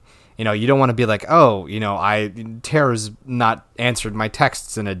somebody. You don't want to be like, oh, Tara's not answered my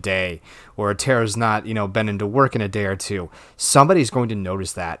texts in a day, or Tara's not, been into work in a day or two. Somebody's going to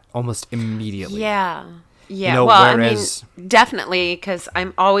notice that almost immediately. Yeah. Well, whereas... I mean, definitely, because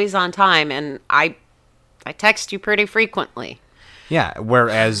I'm always on time, and I text you pretty frequently. Yeah,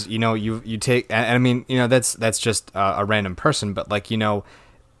 whereas, you take, and I mean, that's just a random person, but like,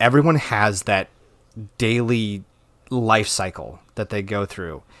 everyone has that daily life cycle that they go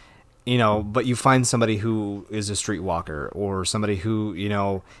through, but you find somebody who is a streetwalker, or somebody who,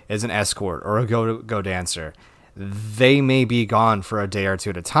 is an escort or a go dancer. They may be gone for a day or two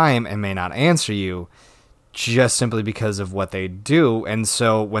at a time and may not answer you, just simply because of what they do. And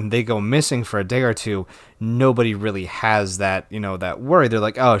so when they go missing for a day or two, nobody really has that, that worry. They're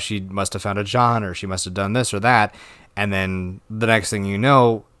like, oh, she must have found a John, or she must have done this or that. And then the next thing you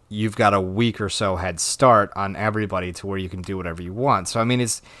know, you've got a week or so head start on everybody to where you can do whatever you want. So I mean,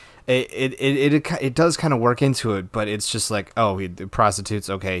 it does kind of work into it, but it's just like, oh, the prostitutes,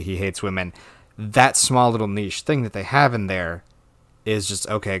 okay, he hates women. That small little niche thing that they have in there is just,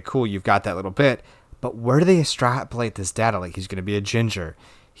 okay, cool, you've got that little bit, but where do they extrapolate this data? Like, he's going to be a ginger.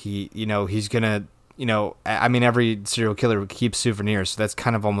 He's going to, I mean, every serial killer keeps souvenirs, so that's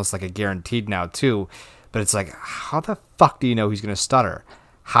kind of almost like a guaranteed now, too. But it's like, how the fuck do you know he's going to stutter?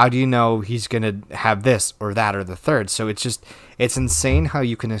 How do you know he's going to have this or that or the third? So it's insane how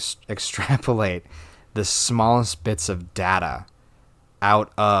you can extrapolate the smallest bits of data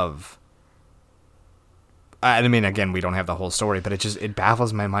out of. I mean, again, we don't have the whole story, but it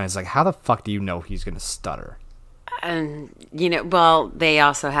baffles my mind. It's like, how the fuck do you know he's going to stutter? And, well, they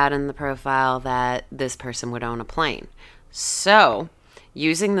also had in the profile that this person would own a plane. So,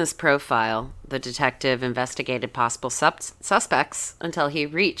 using this profile, the detective investigated possible suspects until he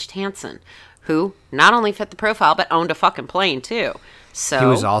reached Hansen, who not only fit the profile, but owned a fucking plane, too. So he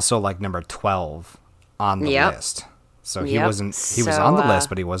was also like number 12 on the list. So he wasn't, he was on the list,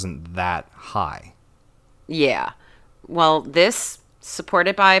 but he wasn't that high. Yeah. Well, this,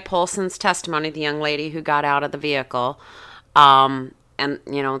 supported by Polson's testimony, the young lady who got out of the vehicle, and,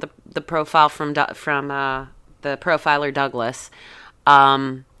 the profile from the profiler Douglas,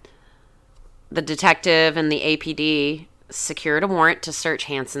 the detective and the APD secured a warrant to search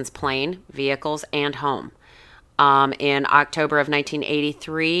Hansen's plane, vehicles, and home. In October of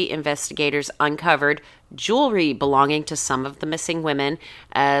 1983, investigators uncovered jewelry belonging to some of the missing women,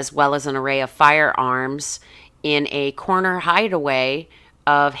 as well as an array of firearms in a corner hideaway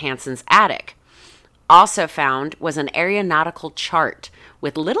of Hansen's attic. Also found was an aeronautical chart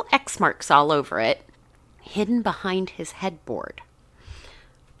with little X marks all over it, hidden behind his headboard.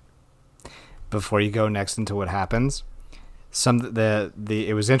 Before you go next into what happens,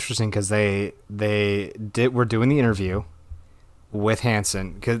 it was interesting because they were doing the interview with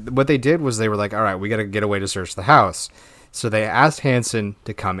Hansen, because what they did was they were like, all right, we got to get away to search the house. So they asked Hansen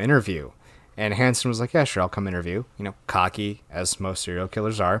to come interview, and Hansen was like, yeah, sure, I'll come interview. Cocky, as most serial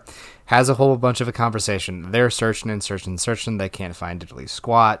killers are, has a whole bunch of a conversation. They're searching and searching and searching. They can't find diddly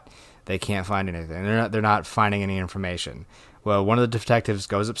squat. They can't find anything. They're not finding any information. Well, one of the detectives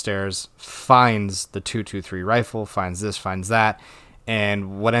goes upstairs, finds the 223 rifle, finds this, finds that,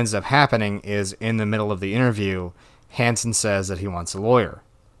 and what ends up happening is in the middle of the interview, Hansen says that he wants a lawyer.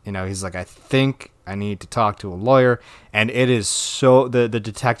 He's like, I think I need to talk to a lawyer, and it is so, the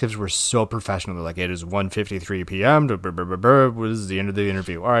detectives were so professional. They're like, it is 1:53 p.m. This is the end of the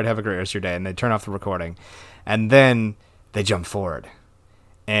interview. All right, have a great rest of your day. And they turn off the recording, and then they jump forward,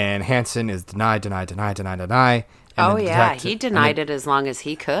 and Hansen is deny. Oh, yeah, he denied it as long as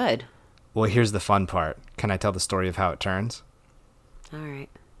he could. Well, here's the fun part. Can I tell the story of how it turns? All right.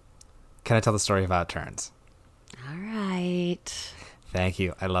 Can I tell the story of how it turns? All right. Thank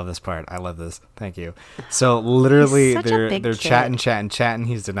you. I love this part. I love this. Thank you. So literally they're chatting.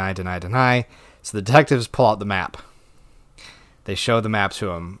 He's deny. So the detectives pull out the map. They show the map to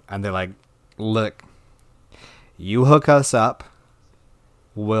him, and they're like, look, you hook us up,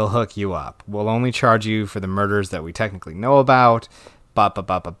 we'll hook you up. We'll only charge you for the murders that we technically know about.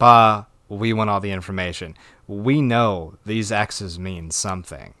 We want all the information. We know these X's mean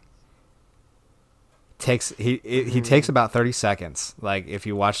something. He takes about 30 seconds. Like, if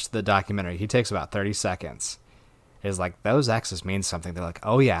you watch the documentary, he takes about 30 seconds. It's like, those X's mean something. They're like,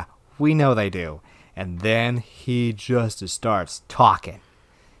 oh yeah, we know they do. And then he just starts talking.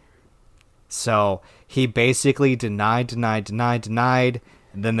 So he basically denied.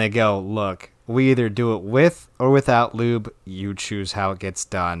 And then they go, look, we either do it with or without lube. You choose how it gets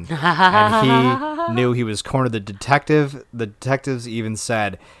done. And he knew he was cornered. The detectives even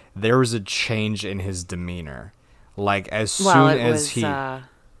said there was a change in his demeanor. Like, as soon as they brought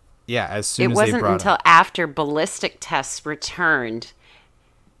it wasn't until after ballistic tests returned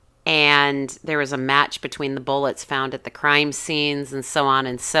and there was a match between the bullets found at the crime scenes and so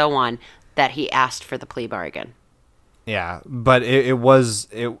on that he asked for the plea bargain. Yeah, but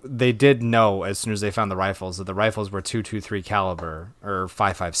they did know as soon as they found the rifles that the rifles were .223 caliber or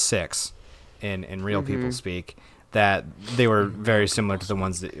 .556 in real people speak, that they were very similar to the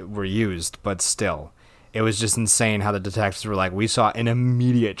ones that were used, but still, it was just insane how the detectives were like, we saw an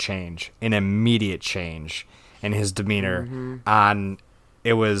immediate change in his demeanor.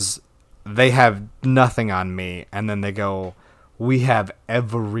 They have nothing on me, and then they go, we have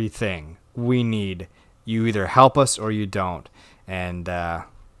everything we need. You either help us or you don't. And,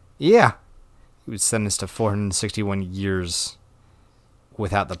 he would send us to 461 years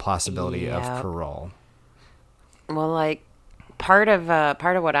without the possibility of parole. Well, part of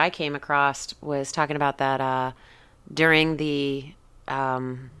what I came across was talking about that during the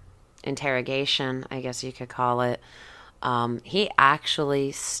interrogation, I guess you could call it. He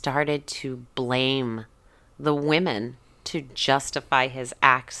actually started to blame the women to justify his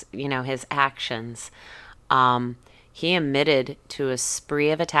acts, his actions. He admitted to a spree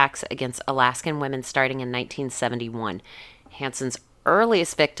of attacks against Alaskan women starting in 1971. Hanson's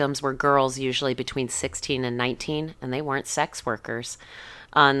earliest victims were girls, usually between 16 and 19, and they weren't sex workers,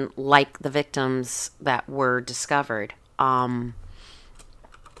 unlike the victims that were discovered. What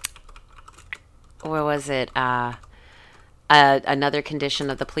was it? Another condition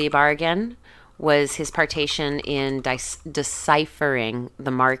of the plea bargain was his participation in deciphering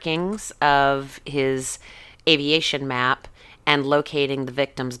the markings of his aviation map and locating the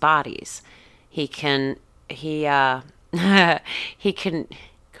victims' bodies. He he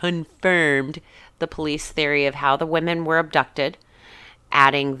confirmed the police theory of how the women were abducted,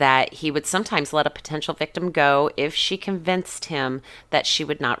 adding that he would sometimes let a potential victim go if she convinced him that she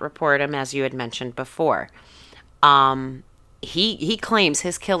would not report him, as you had mentioned before. He claims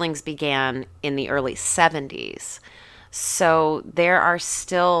his killings began in the early 70s. So there's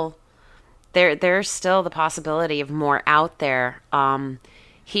still the possibility of more out there.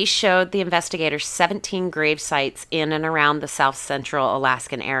 He showed the investigators 17 grave sites in and around the south central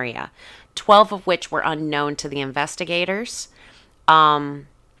Alaskan area, 12 of which were unknown to the investigators. There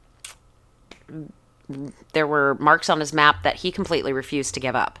were marks on his map that he completely refused to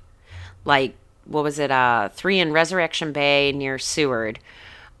give up. Like, what was it? 3 in Resurrection Bay near Seward.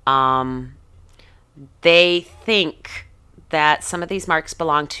 They think that some of these marks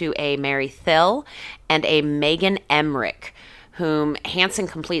belong to a Mary Thill and a Megan Emmerich, whom Hansen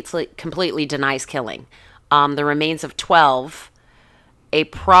completely denies killing. The remains of 12, a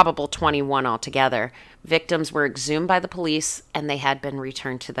probable 21 altogether, victims were exhumed by the police, and they had been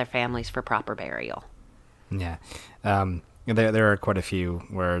returned to their families for proper burial. Yeah. There are quite a few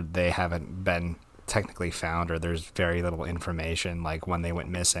where they haven't been technically found, or there's very little information, like when they went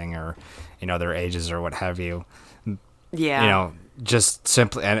missing, or their ages or what have you. Yeah. Just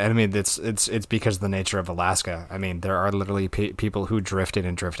simply, and I mean, it's because of the nature of Alaska. I mean, there are literally people who drift in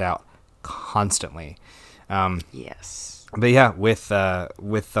and drift out constantly. Yes. But yeah, with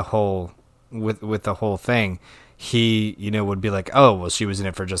the whole thing, he would be like, oh well, she was in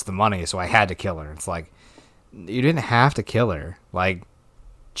it for just the money, so I had to kill her. It's like, you didn't have to kill her. Like,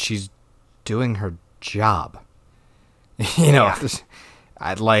 she's doing her job. Yeah.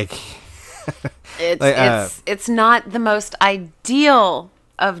 I'd like. It's not the most ideal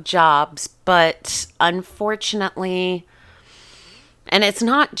of jobs, but unfortunately, and it's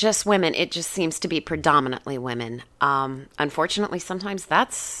not just women, it just seems to be predominantly women. Unfortunately, sometimes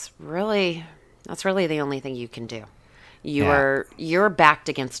that's really the only thing you can do. You're backed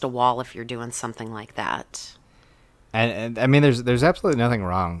against a wall if you're doing something like that. And I mean, there's absolutely nothing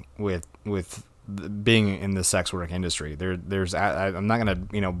wrong with being in the sex work industry. I'm not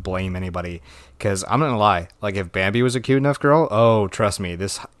gonna blame anybody, because I'm not gonna lie. Like, if Bambi was a cute enough girl, oh trust me,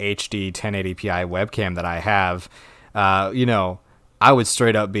 this HD 1080p webcam that I have, I would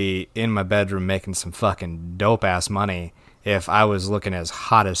straight up be in my bedroom making some fucking dope ass money if I was looking as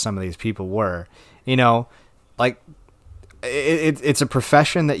hot as some of these people were. Like, it's a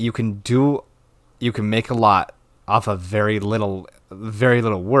profession that you can do. You can make a lot off of very little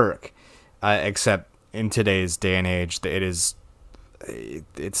work. Except in today's day and age, it's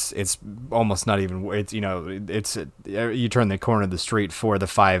almost not even, you turn the corner of the street, for the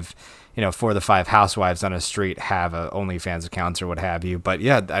five housewives on a street have a OnlyFans accounts or what have you. But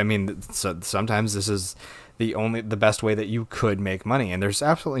yeah, I mean, sometimes this is the best way that you could make money, and there's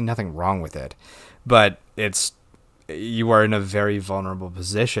absolutely nothing wrong with it. But you are in a very vulnerable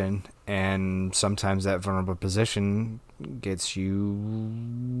position, and sometimes that vulnerable position gets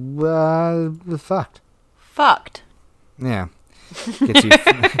you fucked. Fucked. Yeah,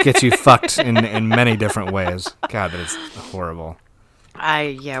 gets you fucked in many different ways. God, that is horrible.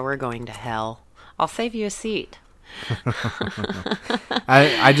 We're going to hell. I'll save you a seat.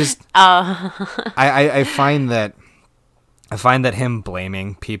 I find that him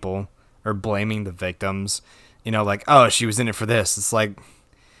blaming people, or blaming the victims, like, oh, she was in it for this. It's like,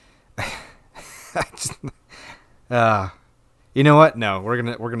 you know what? No, we're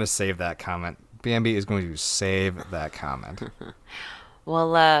gonna save that comment. Bambi is going to save that comment.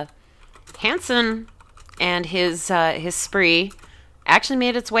 Well, Hansen and his spree actually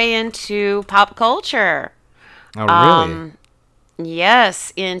made its way into pop culture. Oh, really?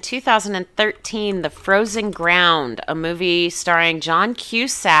 Yes, in 2013, The Frozen Ground, a movie starring John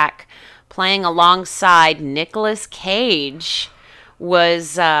Cusack, playing alongside Nicolas Cage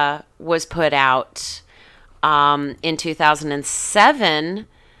was put out in 2007.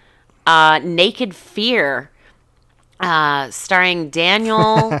 Naked Fear, starring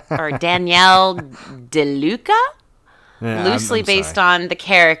Danielle DeLuca, Yeah, loosely I'm based sorry. on the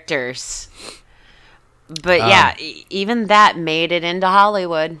characters. But yeah, even that made it into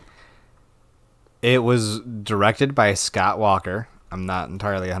Hollywood. It was directed by Scott Walker. I'm not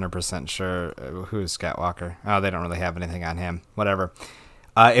entirely 100% sure who is Scott Walker. Oh, they don't really have anything on him. Whatever.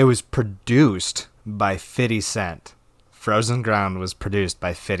 It was produced by 50 Cent. Frozen Ground was produced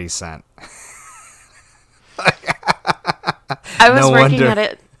by 50 Cent. I was No working wonder. at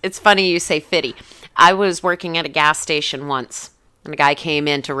it. It's funny you say fitty. I was working at a gas station once, and a guy came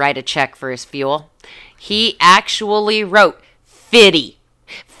in to write a check for his fuel. He actually wrote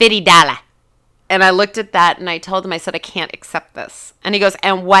 $50. And I looked at that and I told him, I said, I can't accept this. And he goes,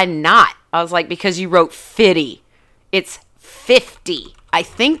 and why not? I was like, because you wrote 50. It's 50. I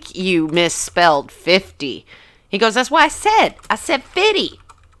think you misspelled 50. He goes, that's what I said. I said 50.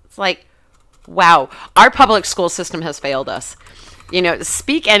 It's like, wow. Our public school system has failed us. You know,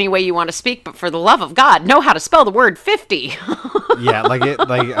 speak any way you want to speak, but for the love of God, know how to spell the word 50. Yeah,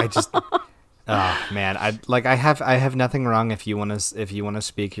 I just oh man, I have nothing wrong if you want to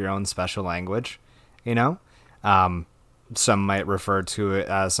speak your own special language, you know? Some might refer to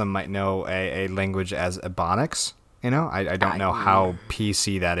it, some might know a language as Ebonics, you know? I don't know how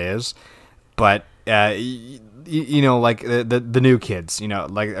PC that is, but you know, like the new kids, you know,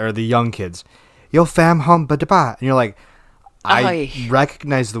 like, or the young kids, yo fam hum ba da ba, and you're like, I Ay.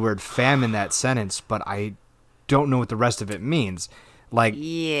 recognize the word fam in that sentence, but I don't know what the rest of it means. Like,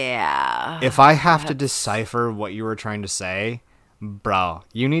 Yeah. if I have to decipher what you were trying to say, bro,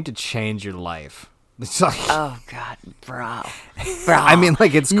 you need to change your life. It's like, Oh God, bro. Bro. I mean,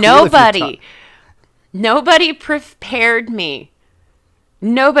 like, it's cool if you Nobody prepared me.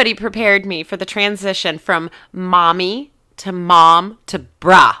 Nobody prepared me for the transition from mommy to mom to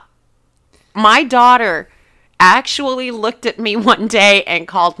brah. My daughter actually looked at me one day and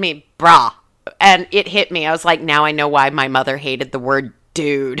called me brah. And it hit me. I was like, now I know why my mother hated the word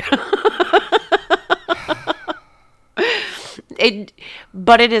dude.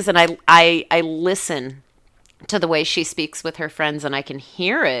 But it isn't. I listen to the way she speaks with her friends and I can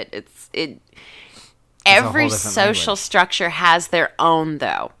hear it. a Every whole different social language. structure has their own,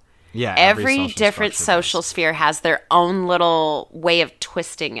 though. Yeah, Every social different structure does. social sphere has their own little way of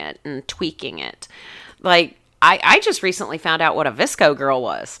twisting it and tweaking it. Like, I just recently found out what a Visco girl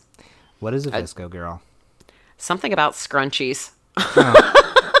was. What is a Visco girl? Something about scrunchies.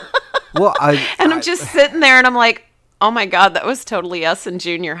 Well, And I'm just sitting there and I'm like, oh my God, that was totally us in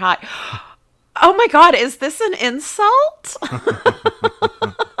junior high. Oh my God, is this an insult?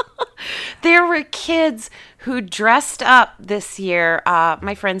 There were kids who dressed up this year.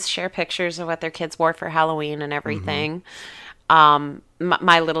 My friends share pictures of what their kids wore for Halloween and everything.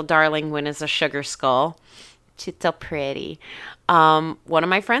 My little darling went as a sugar skull. She's so pretty. One of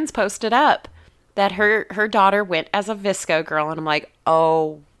my friends posted up that her daughter went as a Visco girl, and I'm like,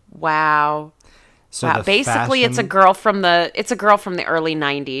 oh wow. so Wow. the Basically, it's a fashion- girl from the early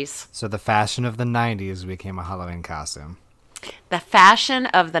 90s. So the fashion of the 90s became a Halloween costume. The fashion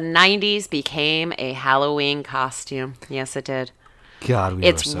of the 90s became a Halloween costume. Yes, it did. God, we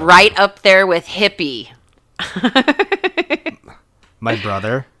It's were so right up there with hippie. my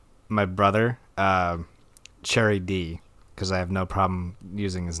brother, Cherry D, because I have no problem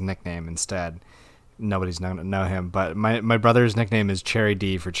using his nickname instead. Nobody's going to know him, but my brother's nickname is Cherry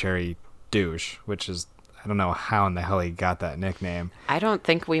D for Cherry Douche, which is, I don't know how in the hell he got that nickname. I don't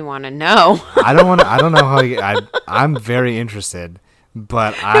think we want to know. I don't know how I'm very interested,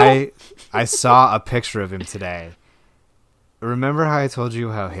 but I saw a picture of him today. Remember how I told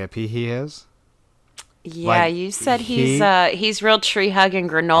you how hippie he is? Yeah, Like, you said he- he's real tree hugging,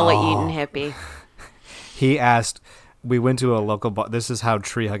 granola eating hippie. He asked, we went to a local bar. This is how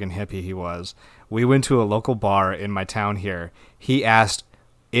tree hugging hippie he was. We went to a local bar in my town here. He asked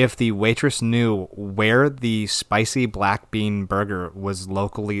if the waitress knew where the spicy black bean burger was it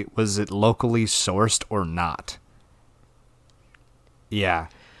locally sourced or not. Yeah.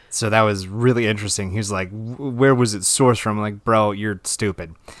 So that was really interesting. He was like, where was it sourced from? I'm like, bro, you're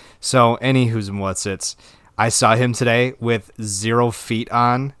stupid. So anywho's and what's it's, I saw him today with 0 feet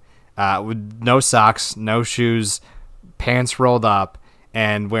on, with no socks, no shoes, pants rolled up,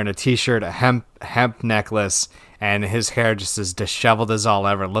 and wearing a t-shirt, a hemp necklace, and his hair just as disheveled as all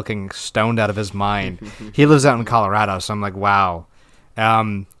ever, looking stoned out of his mind. He lives out in Colorado, so I'm like, wow.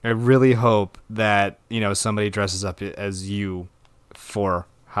 I really hope that, somebody dresses up as you for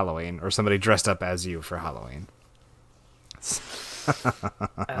Halloween, or somebody dressed up as you for Halloween.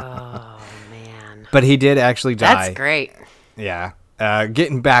 Oh man, But he did actually die. that's great. Yeah.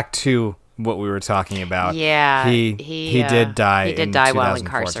 Getting back to what we were talking about. Yeah, he did die. He did in die while 2014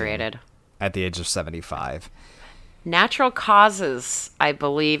 incarcerated. at the age of 75. Natural causes, I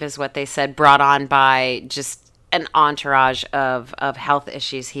believe, is what they said, brought on by just an entourage of health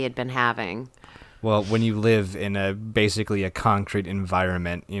issues he had been having. Well, when you live in basically a concrete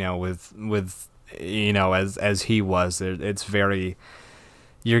environment, with as he was, it's very,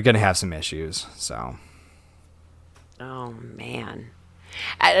 you're gonna have some issues. So. Oh man.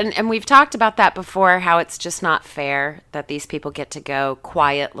 And we've talked about that before, how it's just not fair that these people get to go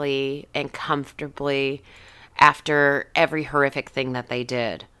quietly and comfortably after every horrific thing that they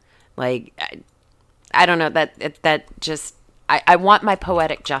did. Like, I don't know, I want my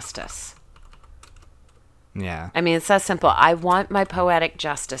poetic justice. Yeah. I mean, it's that simple. I want my poetic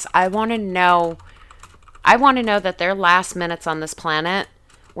justice. I want to know that their last minutes on this planet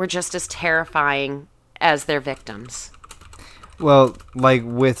were just as terrifying as their victims. Well, like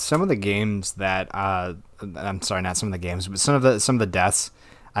with some of the games that I'm sorry, not some of the games, but some of the deaths,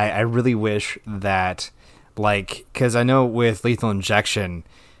 I really wish that, like, because I know with lethal injection,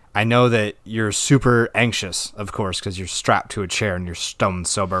 I know that you're super anxious, of course, because you're strapped to a chair and you're stone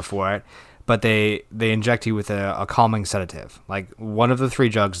sober for it. But they inject you with a calming sedative. Like, one of the 3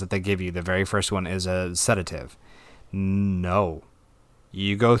 drugs that they give you, the very first one is a sedative. No.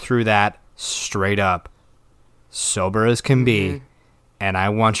 You go through that straight up, sober as can be, and I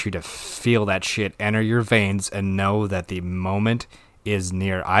want you to feel that shit enter your veins and know that the moment is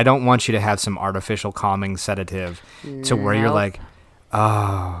near. I don't want you to have some artificial calming sedative to where you're like,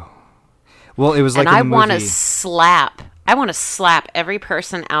 oh. Well, it was like and in the movie. I want to slap every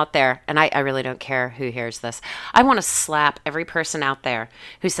person out there, and I really don't care who hears this. I want to slap every person out there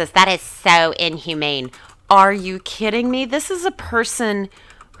who says, that is so inhumane. Are you kidding me? This is a person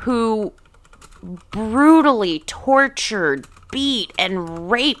who brutally tortured, beat,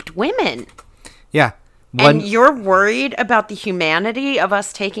 and raped women. Yeah. And you're worried about the humanity of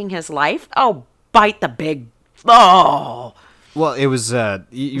us taking his life? Oh, bite the big... Oh... Well, it was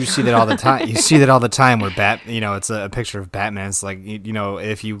you see that all the time. You see that all the time where it's a picture of Batman. It's like,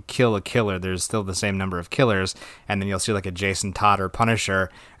 if you kill a killer, there's still the same number of killers, and then you'll see like a Jason Todd or Punisher,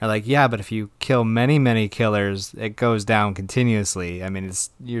 and like, yeah, but if you kill many, many killers, it goes down continuously. I mean,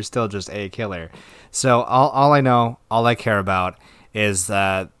 you're still just a killer. So all I know, all I care about is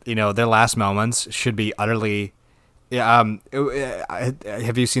that their last moments should be utterly. Have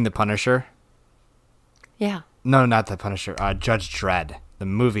you seen the Punisher? Yeah. No, not the Punisher. Judge Dredd, the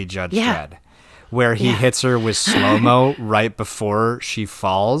movie Judge Dredd, where he hits her with slow-mo right before she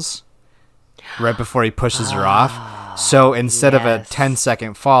falls, right before he pushes her off. So instead of a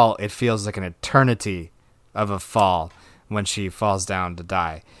 10-second fall, it feels like an eternity of a fall when she falls down to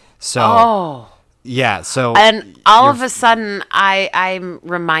die. So, yeah. So, and all of a sudden, I'm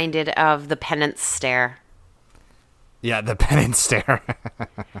reminded of the penance stare. Yeah, the penance stare.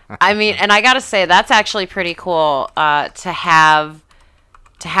 I mean, and I gotta say, that's actually pretty cool to have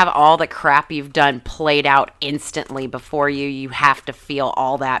all the crap you've done played out instantly before you. You have to feel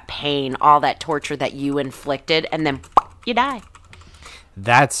all that pain, all that torture that you inflicted, and then you die.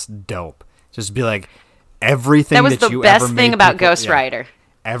 That's dope. Just be like, everything that was the best thing about Ghost Rider.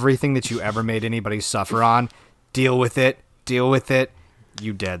 Everything that you ever made anybody suffer on, deal with it.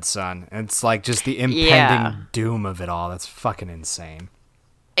 You dead, son. And it's like just the impending doom of it all. That's fucking insane.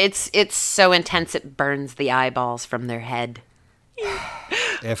 It's so intense it burns the eyeballs from their head.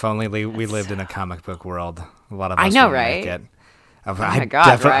 If only we lived in a comic book world. A lot of us I know, would right? Make it. Oh my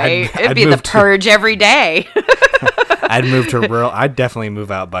God, right? It'd be the purge every day. I'd move to rural. I'd definitely move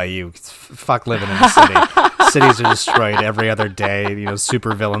out by you. Fuck living in the city. Cities are destroyed every other day.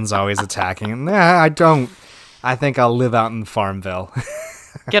 Super villains always attacking. Nah, I don't. I think I'll live out in Farmville.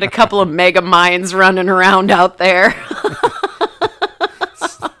 Get a couple of mega mines running around out there.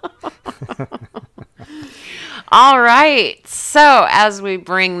 All right. So as we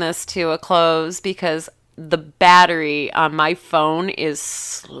bring this to a close, because the battery on my phone is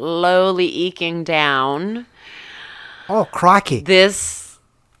slowly eking down. Oh, crikey. This...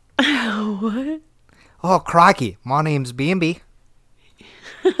 What? Oh, crikey. My name's B&B.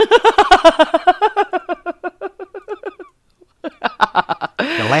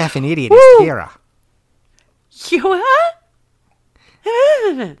 The laughing idiot is Kira. You what?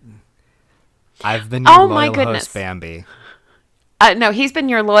 I've been your loyal host, Bambi. No, he's been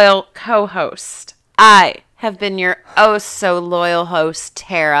your loyal co-host. I have been your oh so loyal host,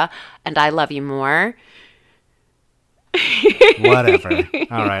 Tara, and I love you more. Whatever.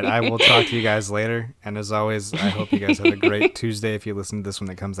 All right. I will talk to you guys later. And as always, I hope you guys have a great Tuesday if you listen to this when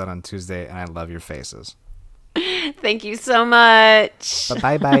it comes out on Tuesday. And I love your faces. Thank you so much.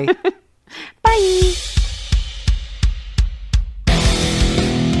 Bye bye. Bye.